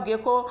ko nababwiye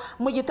ko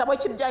mu gitabo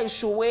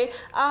cy'ibyahishuwe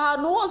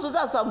ahantu hose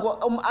uzasanga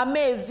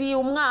amezi,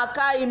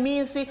 umwaka,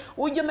 iminsi,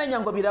 ujye umenya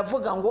ngo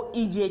biravuga ngo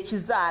igihe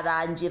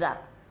kizarangira.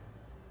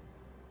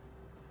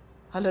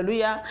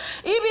 Haleluya.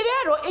 Ibi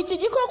rero iki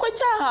gikoko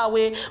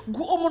cyahawe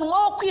umunwa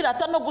wo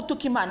kwirata no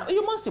gutuka Imana.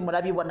 Uyu munsi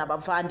murabibona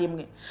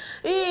bavandimwe.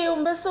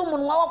 Mbese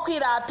umunwa wo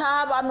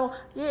kwirata abantu,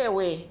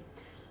 yewe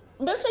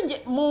mbese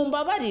nge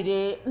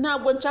mumbabarire,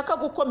 ntabwo nshaka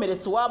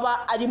gukomeretsa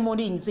waba ari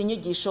muri izi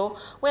nyigisho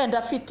wenda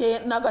afite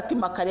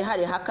n'agatima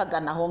karehare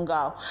hakagana aho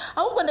ngaho.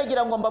 Ahubwo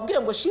ndagira ngo mbabwire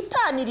ngo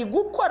shitani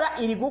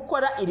iri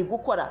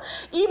gukora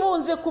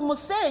ibunze ku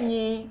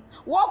musenyi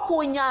wo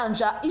ku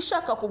nyanja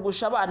ishaka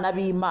kugusha abana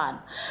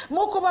b'Imana.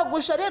 Mu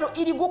kubagusha rero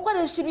iri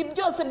gukoresha ibi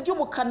byose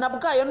by'ubukana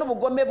bwayo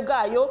n'ubugome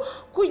bwayo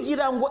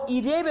kugira ngo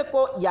irebe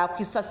ko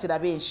yakwisasira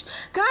benshi.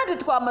 Kandi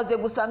twamaze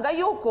gusanga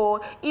yuko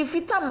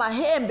ifite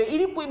amahembe,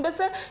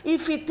 mbese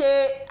ifite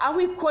aho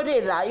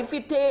ikorera,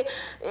 ifite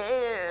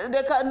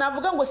reka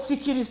navuga ngo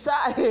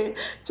sikirisare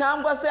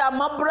cyangwa se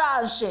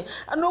amabranche,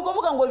 ni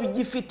ukuvuga ngo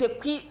bigifite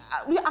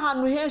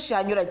ahantu henshi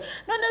hanyuranye.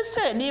 None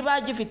se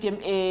niba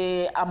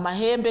gifite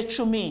amahembe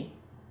 10,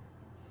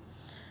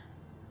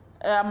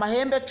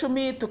 amahembe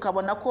 10,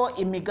 tukabona ko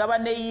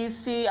imigabane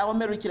y'isi aho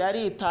merukira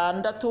ari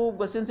 6,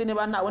 ubwo sinzi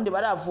niba nta wundi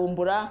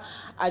baravumbura,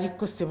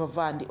 ariko se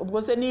bavandi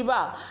ubwo se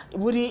niba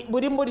buri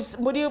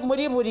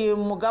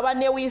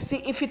mugabane w'isi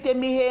ifite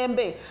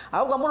mihembe,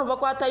 ahubwo murumva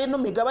ko hatari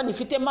n'umigabane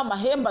ifitemo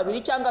amahembe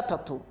 2 cyangwa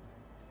 3.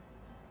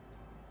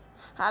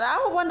 Hari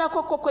aho ubona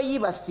ko koko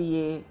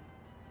yibasiye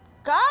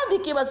kandi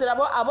kibasira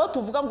abo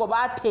tuvuga ngo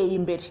bateye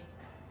imbere.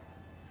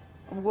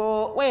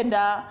 Ubwo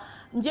wenda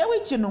ngewe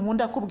ikintu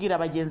nkunda kubwira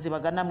abagenzi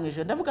bagana mu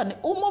ijoro, ndavuga ni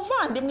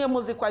umuvandimwe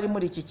muzi ko ari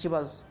muri iki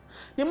kibazo,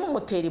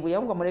 nimumutera ibuye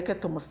ahubwo mureke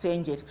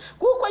tumusengere,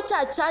 kuko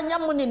cya cyanya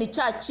munini,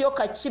 cya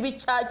kiyoka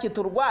kibi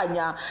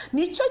kiturwanya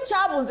nicyo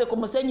cyabunze ku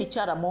musenyi,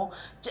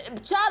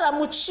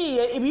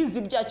 cyaramuciye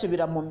ibizi byacyo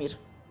biramumira.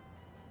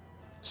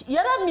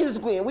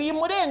 Yaramizwe,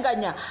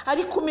 wimurenganya,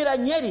 ari kumira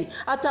nkeri,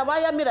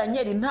 atabaye amira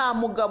nkeri. Nta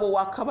mugabo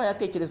wakabaye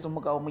atekereza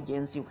umugabo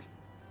mugenzi we,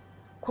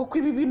 kuko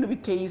ibi bintu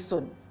biteye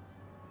isoni.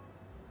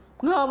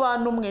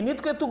 nk'abantu mwe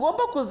nitwe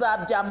tugomba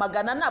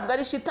kuzabyamagana, ntabwo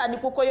ari shitani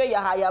kuko yo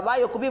yahaye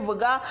abayo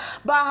kubivuga.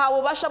 Bahawe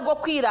ububasha bwo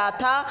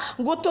kwirata,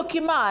 gutuka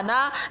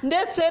Imana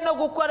ndetse no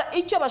gukora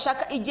icyo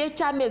bashaka igihe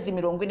cy'amezi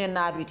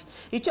 42.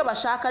 Icyo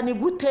bashaka ni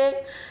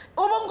gute?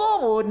 Ubu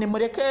ngubu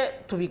nimureke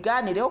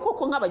tubiganireho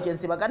kuko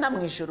nk'abagenzi bagana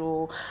mu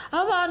ijuru,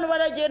 abantu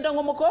baragenda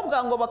ngo umukobwa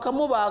ngo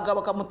bakamubaga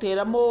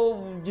bakamuteramo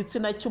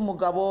igitsina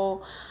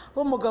cy'umugabo,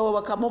 umugabo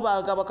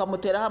bakamubaga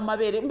bakamuteraho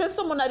amabere.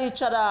 Mbese umuntu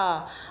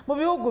aricara mu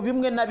bihugu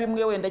bimwe na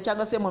bimwe wenda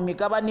cyangwa se mu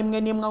migabane imwe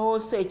n'imwe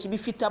hose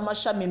kibifite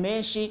amashami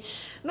menshi,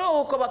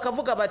 nuko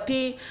bakavuga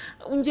bati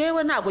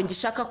ngewe ntago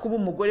ngishaka kuba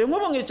umugore.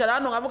 Nk'ubu nkicara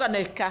hano nkavuga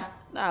neka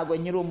ntago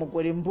nkiri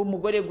umugore, mba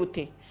umugore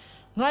gute?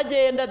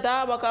 Nkagenda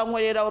da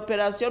bakankorera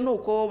operation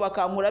nuko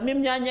bakankuramo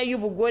imyanya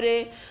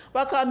y'ubugore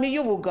bakampa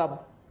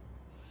iy'ubugabo.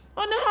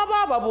 Noneho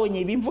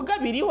abababonye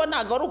bimvuga biriho,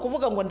 ntago ari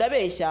ukuvuga ngo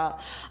ndabeshya.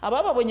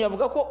 Abababonye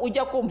bavuga ko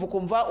ujya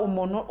kumva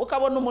umuntu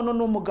ukabona umuntu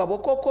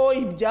n'umugabo koko,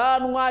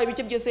 ibyanwa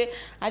ibiki byose,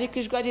 ariko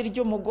ijwi ari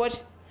ry'umugore.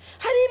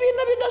 Hari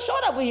ibintu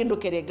bidashobora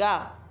guhinduka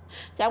erega.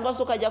 Cyangwa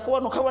se ukajya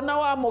kubona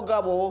ukabona wa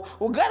mugabo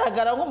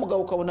ugaragara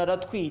nk'umugabo ukabona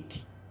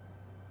aratwite.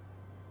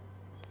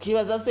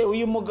 Kibaza se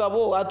uyu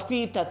mugabo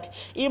atwita ati?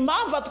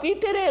 Impamvu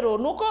atwite rero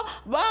nuko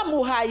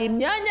bamuhaye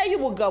imyanya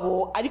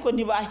y'ubugabo ariko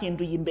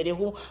ntibahinduye imbere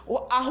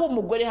aho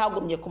umugore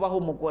hagumye kubaho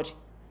umugore,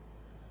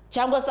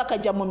 cyangwa se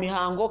akajya mu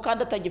mihango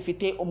kandi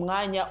atagifite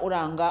umwanya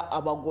uranga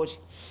abagore.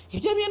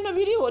 Ibyo bintu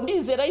biriho,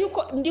 ndizera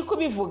yuko ndi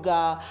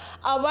kubivuga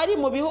abari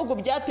mu bihugu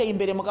byateye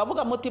imbere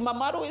mukavuga mutima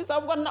Maruisa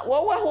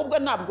wowe ahubwo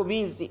ntabwo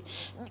bizi.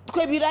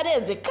 Twe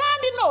birarenze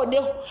kandi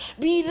noneho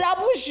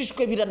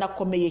birabujijwe,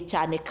 biranakomeye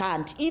cyane,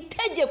 kandi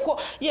itegeko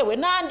yewe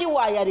nandi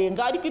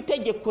wayarenga, ariko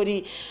itegeko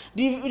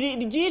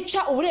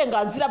ryica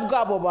uburenganzira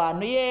bw'abo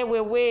bantu yewe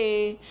we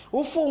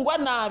ufungwa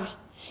nabi.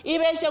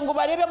 Ibeshye ngo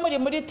barebe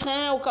muri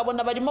train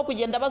ukabona barimo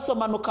kugenda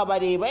basomanuka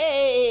bareba.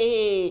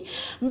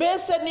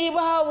 Mbese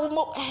niba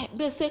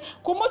mbese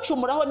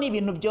kumucumuraho ni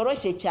ibintu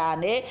byoroshye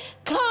cyane,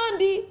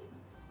 kandi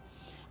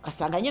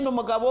ugasanga nyine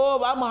umugabo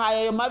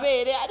bamuhaye ayo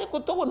mabere ariko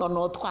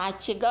utubunono twa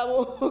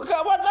kigabo,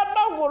 ukabona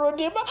amaguru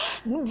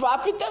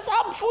bafite za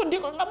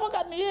mpfundiko.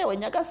 Nkavuga ni yewe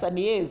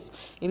nyagasani Yesu.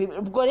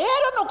 Ubwo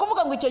rero ni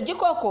ukuvuga ngo icyo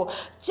gikoko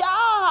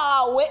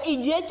cyahawe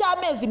igihe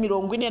cy'amezi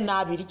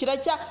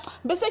 42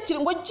 mbese kiri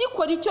ngo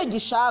gikora icyo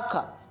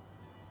gishaka.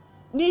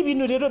 Ni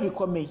ibintu rero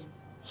bikomeye.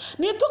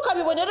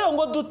 Nitukabibone rero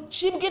ngo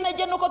ducibwe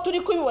intege nuko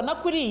turi kubibona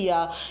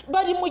kuriya,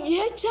 bari mu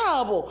gihe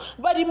cyabo,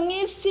 bari mu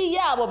isi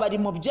yabo, bari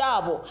mu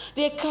byabo.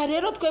 Reka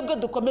rero twebwe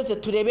dukomeze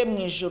turebe mu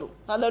ijuru.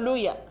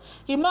 Haleluya.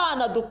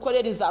 Imana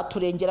dukorera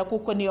izaturengera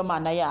kuko niyo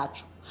Mana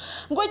yacu.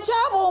 Ngo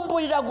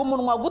cyabumburiraga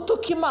umunwa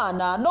gutuka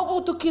Imana no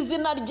gutuka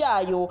izina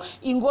ryayo,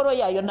 ingoro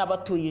yayo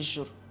n'abatuye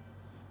ijuru.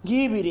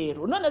 Ngibi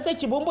rero none se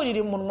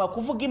kibumburira umunwa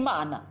kuvuga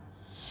Imana?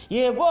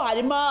 Yego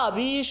harimo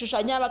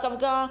abishushanya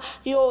bakavuga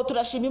yo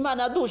turashima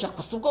Imana duje,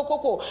 gusa ubwo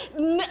koko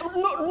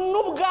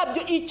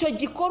n'ubwabyo icyo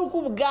gikorwa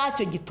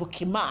ubwacyo gituka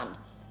Imana.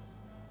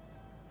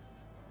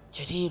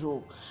 Cyo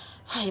rero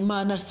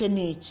Imana se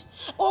niki?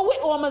 Wowe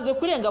wamaze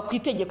kurenga ku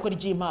itegeko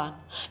ry'Imana.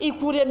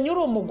 Ikuremye uri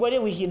umugore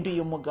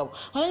wihinduye umugabo.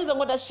 Warangiza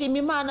ngo ndashima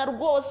Imana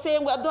rwose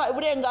ngo yaduhaye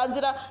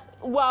uburenganzira.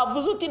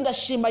 Wavuze uti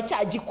ndashima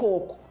cya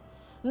gikoko,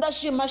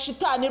 ndashima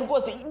shitani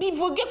rwose.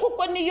 Bivuge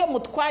kuko niyo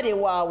mutware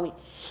wawe.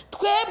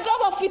 Twebwe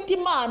abafite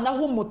Imana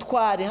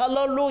h'umutware,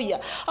 haleluya,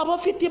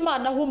 abafite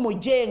Imana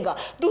h'umugenga,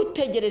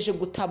 dutegereje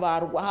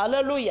gutabarwa,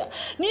 haleluya.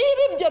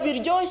 Niba ibyo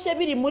biryoshye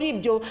biri muri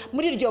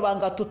iryo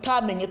banga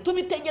tutamenye,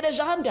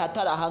 tubitegereje ahandi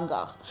hatari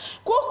ahangaha.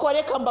 Kuko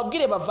reka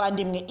mbabwire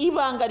bavandimwe,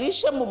 ibanga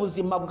rishe mu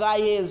buzima bwa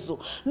Yezu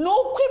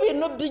nuko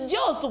ibintu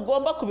byose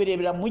ugomba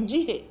kubirebera mu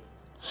gihe.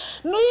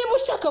 Niba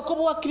ushaka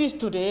kuba uwa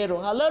Kristo rero,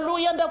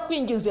 haleluya,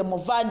 ndakwingize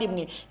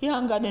muvandimwe,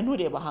 ihangane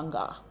ntureba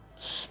ahangaha,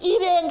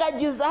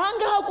 irengagiza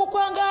ahangaha, kuko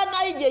ahangaha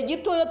naho igihe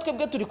gitoya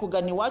twebwe turi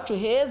kugana iwacu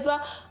heza,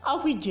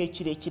 aho igihe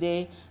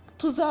kirekire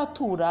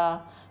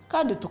tuzatura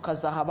kandi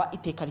tukazahaba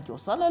iteka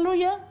ryose.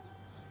 Haleluya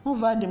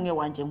muvandimwe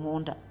wanjye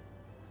nkunda.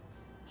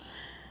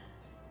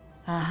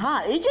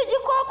 Iki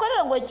gikoko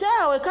rero ngo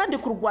cyahawe kandi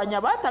kurwanya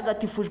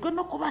abatagatifujwe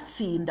no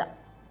kubatsinda.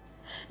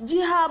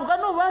 Gihabwa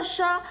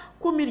n'ubasha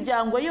ku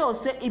miryango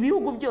yose,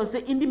 ibihugu byose,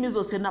 indimi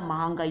zose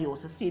n'amahanga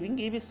yose. Si ibi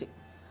ngibi se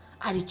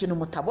ari ikintu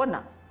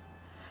mutabona?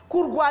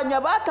 Kurwanya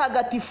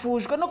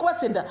abatagatifujwe no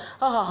kubatsinda.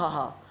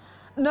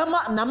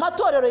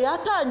 N'amatorero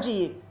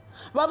yatangiye.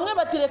 Bamwe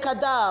batireka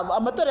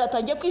amatorero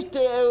yatangiye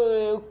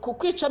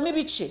kwicamo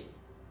ibice.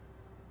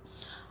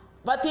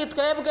 Bati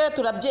twebwe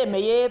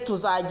turabyemeye,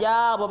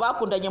 tuzajya abo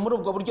bakundanye muri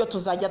ubwo buryo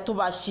tuzajya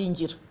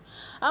tubashingira.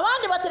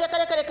 Abandi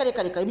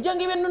batereka ibyo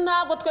ngibintu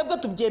ntabwo twebwe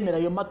tubyemera.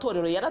 Ayo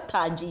matorero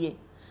yaratangiye.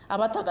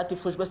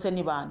 Abatagatifujwe se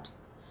ni bande?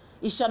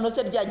 Ishyano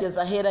se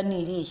ryageza ahera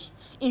nirihe?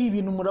 Ibi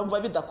bintu muramva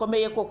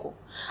bidakomeye koko?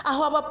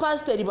 Aho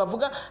abapasiteri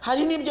bavuga,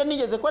 hari n'ibyo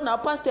nigeze ko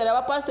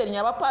abapasiteri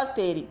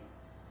nyabapasiteri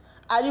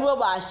aribo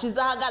bashyize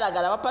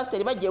ahagaragara.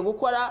 Abapasiteri bagiye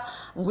gukora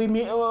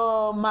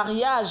ngo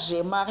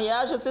mariage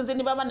sinzi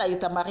niba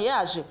banayita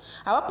mariage,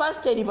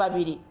 abapasiteri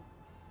babiri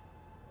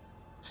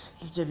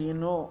ibyo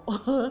bintu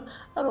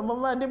hari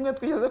umuvandimwe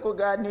twigeze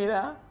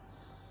kuganira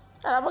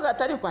aravuga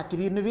ati ariko ati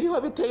ibintu biriho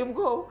biteye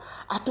ubwoba,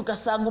 ati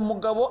ugasanga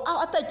umugabo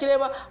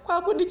atakireba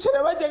kwa kundi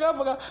kera bajyaga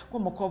bavuga ngo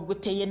umukobwa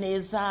uteye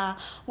neza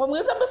ngo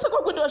mwiza, mbese ko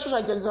kundi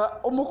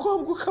washushanyaga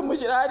umukobwa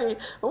ukamushyira hari,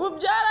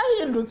 ubu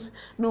byarahindutse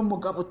ni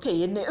umugabo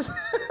uteye neza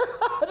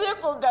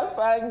ariko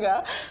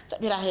ugasanga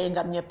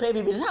birahengamye pe,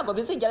 bibiri ntabwo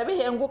bizigera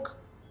bihenguka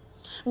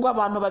ngo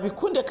abantu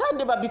babikunde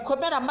kandi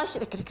babikomera amashyi.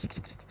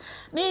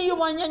 Niyo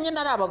ubonye nyine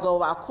ari abagabo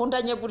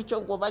bakundanye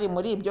gutyo ngo bari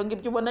muri ibyo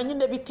ngibyo ubona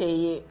nyine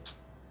biteye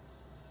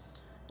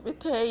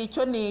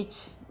icyo ni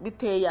iki,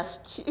 biteye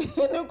asiki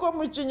niko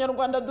mu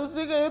kinyarwanda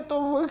dusigaye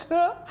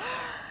tuvuga.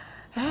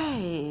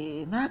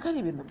 Ntabwo ari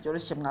ibintu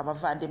byoroshye mwa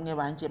bavandimwe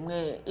banjye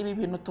mwe, ibi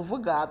bintu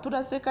tuvuga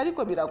turaseka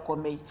ariko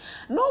birakomeye.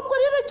 Nuko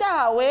rero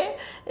cyahawe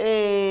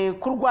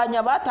kurwanya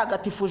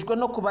abatagatifujwe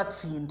no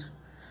kubatsinda.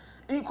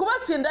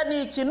 Kubatsinda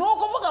ni iki? Ni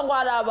ukuvuga ngo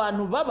hari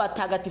abantu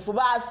b'abatagatifu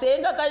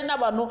basenga kandi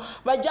n'abantu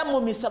bajya mu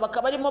misa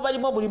bakaba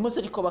barimo buri munsi,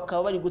 ariko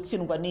bakaba bari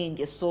gutsindwa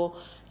n'ingeso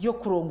yo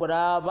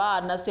kurongora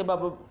abana se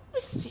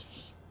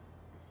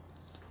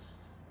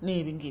ni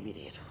ibi ngibi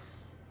rero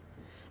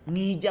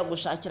mwijya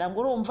gushakira ngo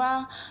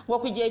urumva ngo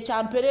ku gihe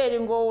cya mpereri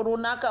ngo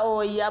runaka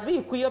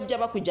yabikuyobya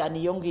bakujyana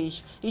iyo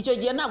ngiyo. Icyo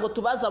gihe ntabwo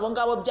tubaza abo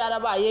ngabo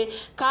byarabaye,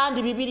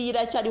 kandi Bibiliya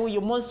iracyariho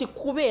uyu munsi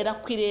kubera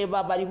ko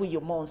ireba bariho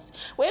uyu munsi.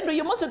 Wenda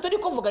uyu munsi turi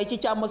kuvuga iki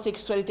cya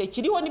homosexuality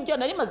kiriho, nibyo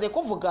nari maze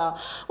kuvuga,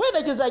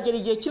 wenda kizagera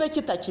igihe kibe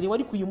kitakiriho,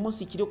 ariko uyu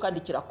munsi kiriho kandi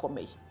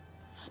kirakomeye.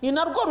 Ni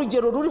narwo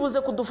rugero ruri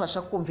buze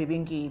kudufasha kumva ibi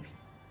ngibi.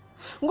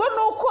 Ngo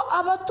nuko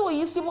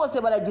abatuye isi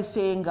bose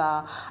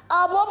baragisenga,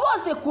 abo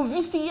bose kuva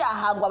isi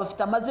yahangwa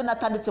bafite amazina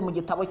atanditse mu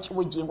gitabo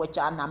cy'ubugingo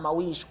cya ntama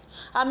wishwe.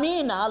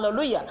 Amina,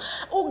 haleluya.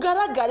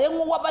 Ugaragare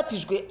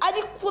nk'uwabatijwe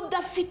ariko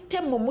udafite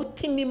mu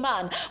mutima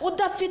Imana,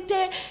 udafite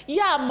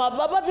ya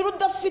mababa abiri,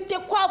 udafite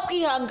kwa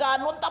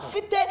kwihangana,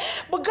 udafite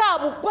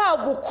bwa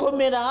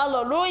gukomera,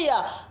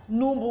 haleluya,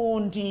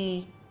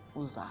 n'ubundi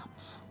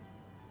uzapfa.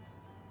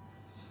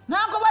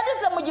 Ntabwo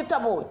banditse mu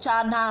gitabo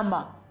cya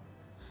ntama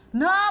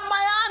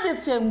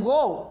yanditse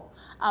ngo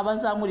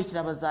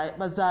abazamurikira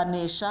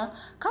bazanesha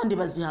kandi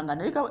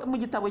bazihangana. Reka mu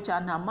gitabo cya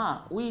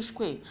ntama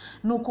wishwe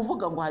ni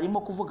ukuvuga ngo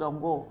harimo kuvuga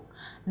ngo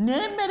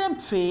nemere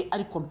mpfe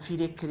ariko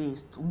mpfire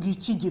Kristo.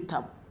 Ngiki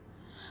gitabo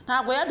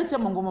ntabwo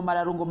yanditsemo ngo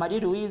umumararungu Marie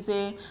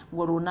Louise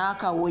ngo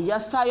runaka, oya,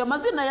 ayo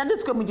mazina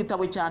yanditswe mu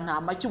gitabo cya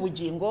ntama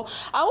cy'ubugingo,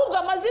 ahubwo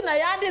amazina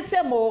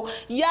yanditsemo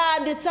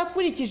yanditse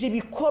akurikije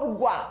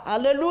ibikorwa.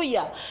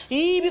 Haleluya.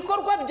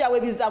 Ibikorwa byawe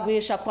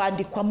bizaguhesha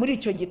kwandikwa muri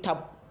icyo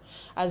gitabo.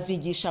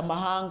 Azigisha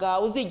amahanga,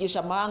 uzigisha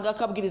amahanga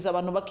akabwiriza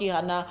abantu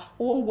bakihana,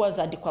 uwo nguwo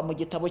azandikwa mu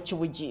gitabo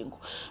cy'ubugingo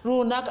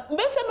runaka.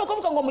 Mbese ni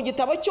ukuvuga ngo mu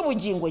gitabo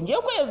cy'ubugingo ngiye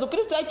ko Yezu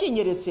Kristo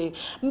yakinyeretse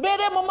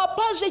mbere mu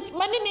mapaje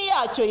manini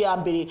yacyo ya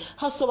mbere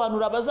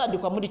hasobanura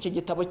abazandikwa muri icyo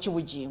gitabo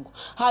cy'ubugingo.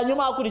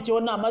 Hanyuma hakurikiyeho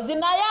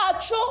n'amazina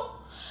yacu,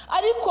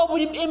 ariko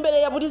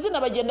imbere ya buri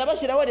zina bagenda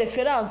bashyiraho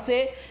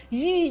referanse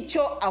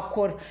y'icyo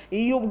akora.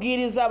 Iyo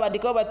ubwiriza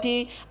bandikaho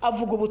bati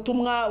avuga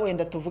ubutumwa,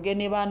 wenda tuvuge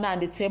niba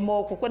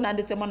nanditsemo, kuko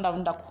nanditsemo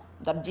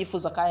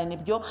ndabyifuza kandi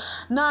nibyo,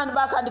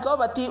 bakandikaho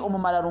bati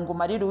umumararungu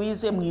Marie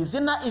Louise mu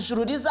izina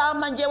ijuru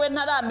rizama ngewe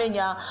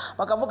ntaramenya,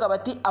 bakavuga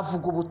bati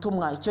avuga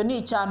ubutumwa. Icyo ni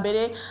icya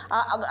mbere.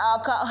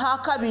 Ha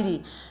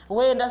kabiri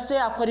wenda se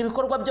akora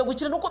ibikorwa byo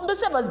gukira, nuko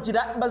mbese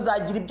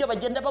bazagira ibyo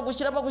bagenda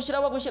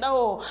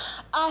bagushyiraho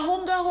aho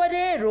ngaho.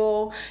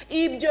 Rero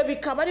ibyo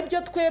bikaba ari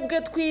byo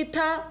twebwe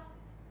twita,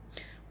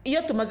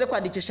 iyo tumaze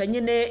kwandikisha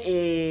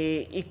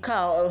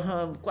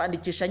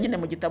nyine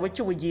mu gitabo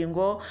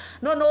cy'ubugingo,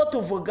 noneho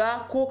tuvuga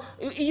ko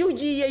iyo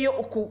ugiyeyo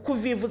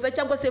kuvivuza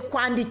cyangwa se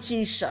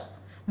kwandikisha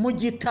mu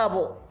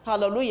gitabo,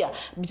 haleluya,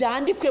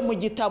 byandikwe mu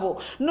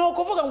gitabo. Ni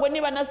ukuvuga ngo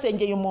niba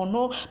nasengeye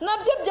umuntu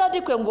nabyo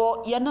byandikwe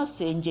ngo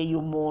yanasengeye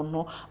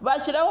umuntu.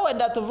 Bashyiraho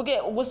wenda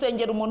tuvuge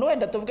gusengera umuntu,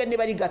 wenda tuvuge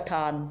niba ari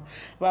 5,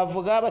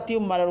 bavuga bati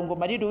umumararungu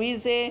Marie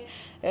Louise,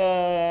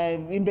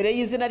 imbere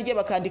y'izina rye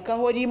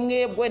bakandikaho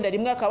 1, wenda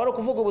 1 akaba ari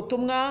ukuvuga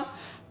ubutumwa,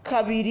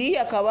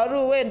 2 akaba ari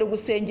wenda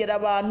gusengera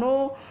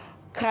abantu,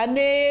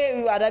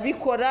 4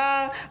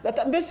 arabikora,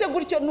 mbese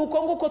gutyo.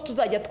 Nuko nguko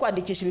tuzajya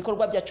twandikisha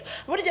ibikorwa byacu.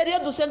 Burya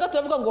rero dusenga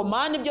turavuga ngo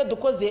Mana ibyo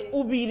dukoze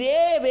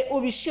ubirebe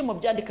ubishimo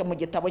byandika mu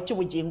gitabo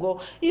cy'ubugingo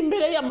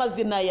imbere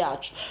y'amazina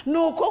yacu.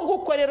 Nuko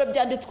nguko rero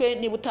byanditswe,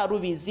 niba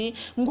utarubizi,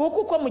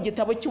 nguko uko mu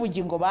gitabo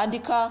cy'ubugingo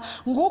bandika,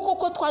 nguko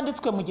uko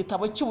twanditswe mu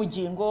gitabo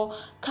cy'ubugingo,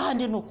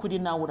 kandi nukuri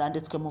nawe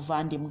uranditswe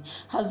muvandimwe.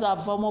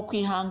 Hazavamo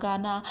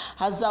kwihangana,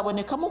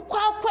 hazabonekamo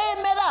kwa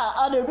kwemera,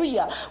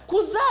 haleluya,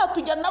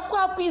 kuzatujyana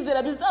kwa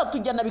kwizera,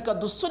 bizatujyana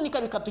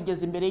bikadusunika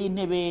bikatugeza imbere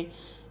y'intebe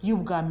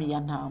y'ubwami ya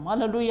ntama.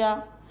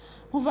 Haleluya.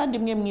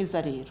 Muvandimwe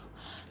mwiza rero,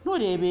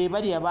 nturebe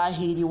bariya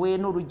bahiriwe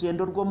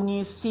n'urugendo rwo mu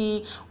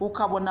isi,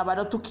 ukabona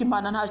baratuka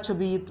Imana ntacyo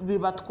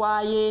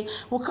bibatwaye,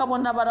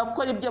 ukabona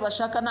barakora ibyo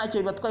bashaka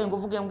ntacyo bibatwaye, ngo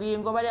uvuge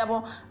ngo bariya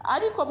bo,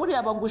 ariko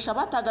buriya bagusha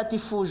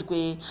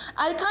batagatifujwe,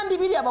 kandi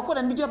biriya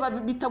bakora nibyo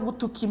bita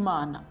gutuka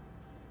Imana.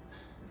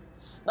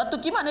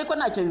 batuka Imana ariko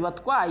ntacyo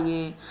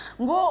bibatwaye.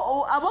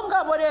 Ngo abo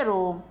ngabo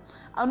rero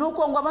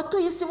nuko ngo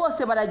abatuye isi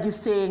bose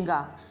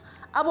baragisenga.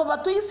 Abo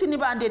batuye isi ni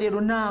bande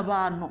rero? Ni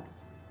abantu.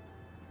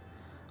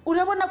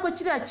 Urabona ko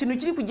kiriya kintu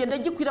kiri kugenda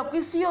gikwira ku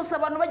isi yose,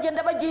 abantu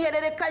bagenda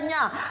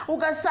bagihererekanya,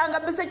 ugasanga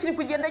mbese kiri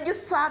kugenda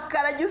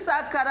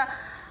gisakara.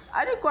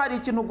 Ariko hari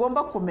ikintu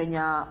ugomba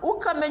kumenya,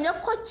 ukamenya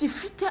ko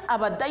gifite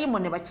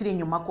abadayimoni bakiri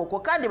inyuma koko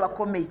kandi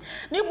bakomeye.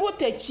 Ni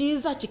gute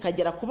kiza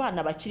kikagera ku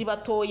bana bakiri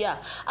batoya,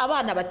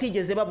 abana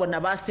batigeze babona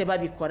base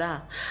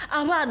babikora,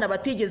 abana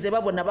batigeze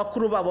babona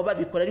bakuru babo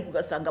babikora, ariko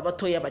ugasanga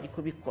batoya bari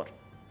kubikora?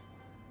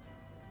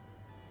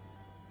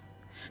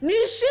 Ni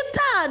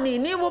shitani,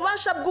 ni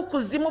ububasha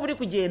bw'ukuzimu buri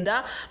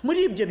kugenda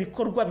muri ibyo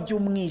bikorwa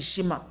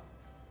by'umwijima.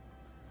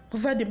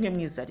 Muvandimwe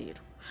mwiza rero,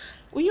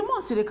 uyu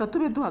munsi reka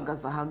tube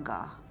duhagaze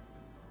ahangaha,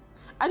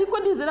 ariko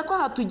ndizera ko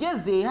aha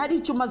tugeze hari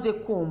icyo umaze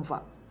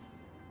kumva.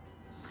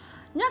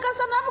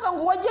 Nyagasani avuga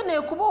ngo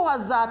uwagenewe kubohwa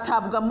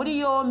azatabwa muri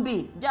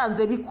yombi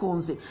byanze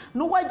bikunze,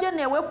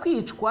 n'uwagenewe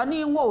kwicwa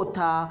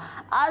n'inkota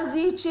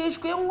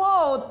azicishwa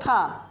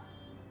inkota.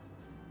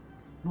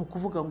 Ni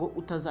ukuvuga ngo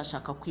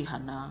utazashaka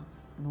kwihana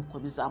nuko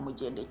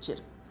bizamugendekera.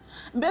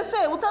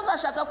 Mbese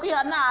utazashaka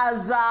kwihana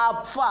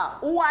azapfa.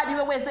 Uwo ari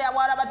we wese, yaba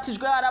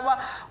warabatijwe,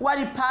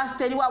 wari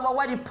pasiteri, waba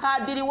wari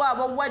padiri,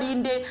 waba wari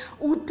nde,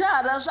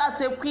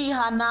 utarashatse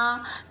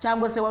kwihana,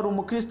 cyangwa se wari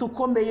umukristo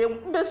ukomeye,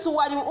 mbese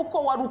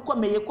uko wari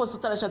ukomeye kose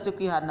utarashatse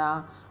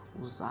kwihana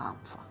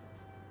uzapfa.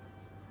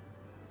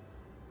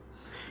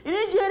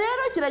 Iri gihe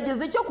rero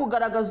kirageze cyo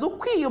kugaragaza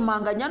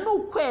ukwiyumanganya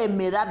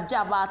n'ukwemera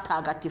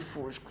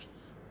by'abatagatifujwe.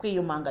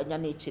 Kwiyumanganya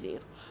ni iki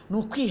rero? Ni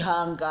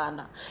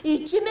ukwihangana.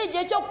 Iki ni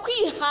igihe cyo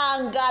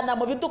kwihangana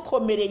mu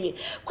bidukomereye,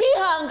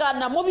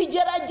 kwihangana mu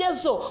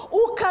bigeragezo,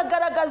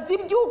 ukagaragaza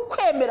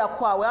iby'ukwemera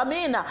kwawe.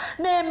 Amina.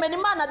 Nemera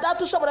Imana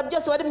Data ushobora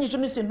byose wari mu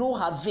ijuru n'isi,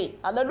 ntuhave.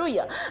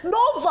 Haleluya.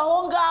 Ntuva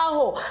aho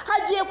ngaho.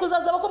 Hagiye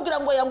kuzaza bakubwira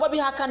ngo yangwa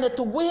bihakane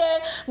tuguhe,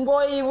 ngo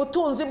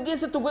ubutunzi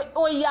bw'isi tuguhe.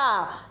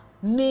 Oya,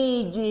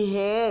 ni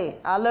igihe,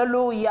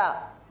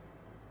 haleluya,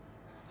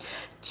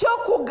 cyo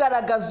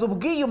kugaragaza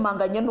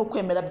ubwiyumanganye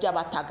n'ukwemera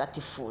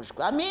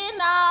by'abatagatifujwe.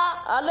 Amina.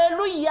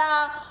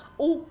 Haleluya.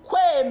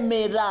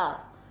 Ukwemera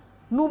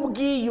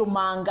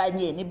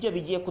n'ubwiyumanganye nibyo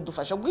bigiye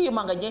kudufasha.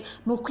 Ubwiyumanganye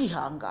ni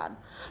ukwihangana,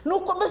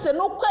 nuko mbese ni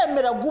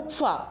ukwemera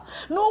gupfa,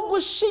 ni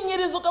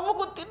ugushinyiriza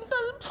ukavuga uti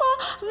ndapfa,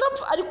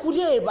 ariko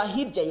ureba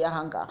hirya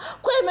y'ahangaha.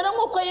 Kwemera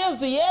nk'uko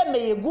Yezu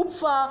yemeye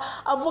gupfa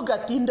avuga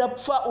ati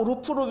ndapfa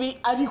urupfu rubi,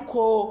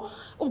 ariko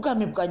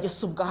ubwami bwanjye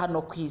si ubwa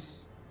hano ku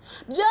isi.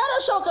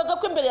 Byarashobokaga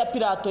ko imbere ya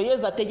Pilato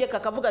Yezu ategeka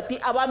akavuga ati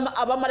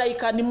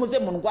abamarayika nimuze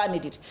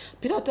mundwanirire.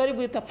 Pilato yari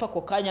guhita apfa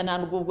ako kanya, nta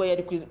n'ubwo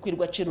yari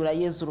kwirwa acirura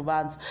Yezu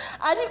urubanza.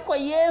 Ariko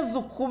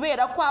Yezu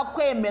kubera kwa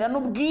kwemera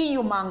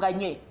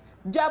n'ubwiyumanganye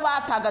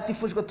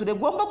by'abatagatifujwe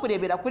turegomba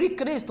kurebera kuri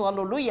Kristo.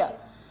 Haleluya.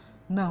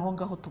 Naho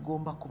ngaho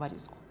tugomba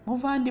kubarizwa.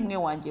 Muvandimwe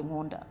wanjye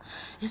nkunda,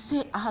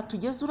 ese aha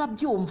tugeze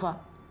urabyumva?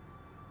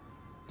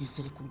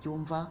 Nizere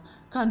kubyumva,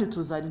 kandi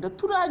tuzarinda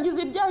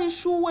turangiza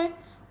ibyahishuwe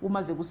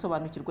umaze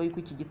gusobanukirwa yuko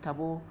iki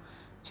gitabo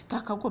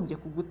kitakagombye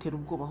kugutera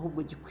ubwoba,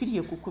 ahubwo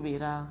gikwiriye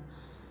kukubera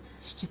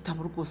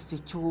igitabo rwose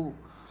cyo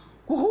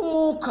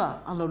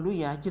guhumuka.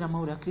 Haleluya. Gira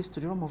amahoro ya Kristo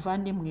rero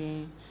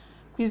muvandimwe,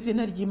 ku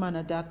izina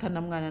ry'Imana Data na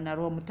Mwana na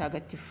Roho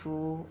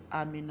Mutagatifu.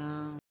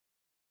 Amina.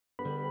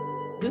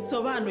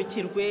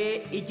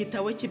 Dusobanukirwe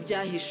igitabo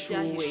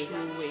cy'ibyahishuwe.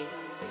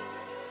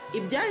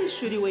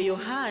 Ibyahishuriwe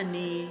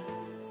Yohani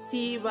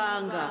si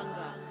ibanga,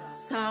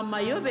 si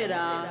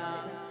amayobera,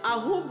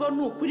 ahubwo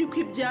ni ukuri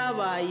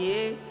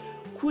kw'ibyabaye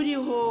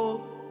kuriho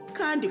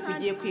kandi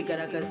kugiye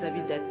kwigaragaza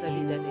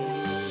bidatinze.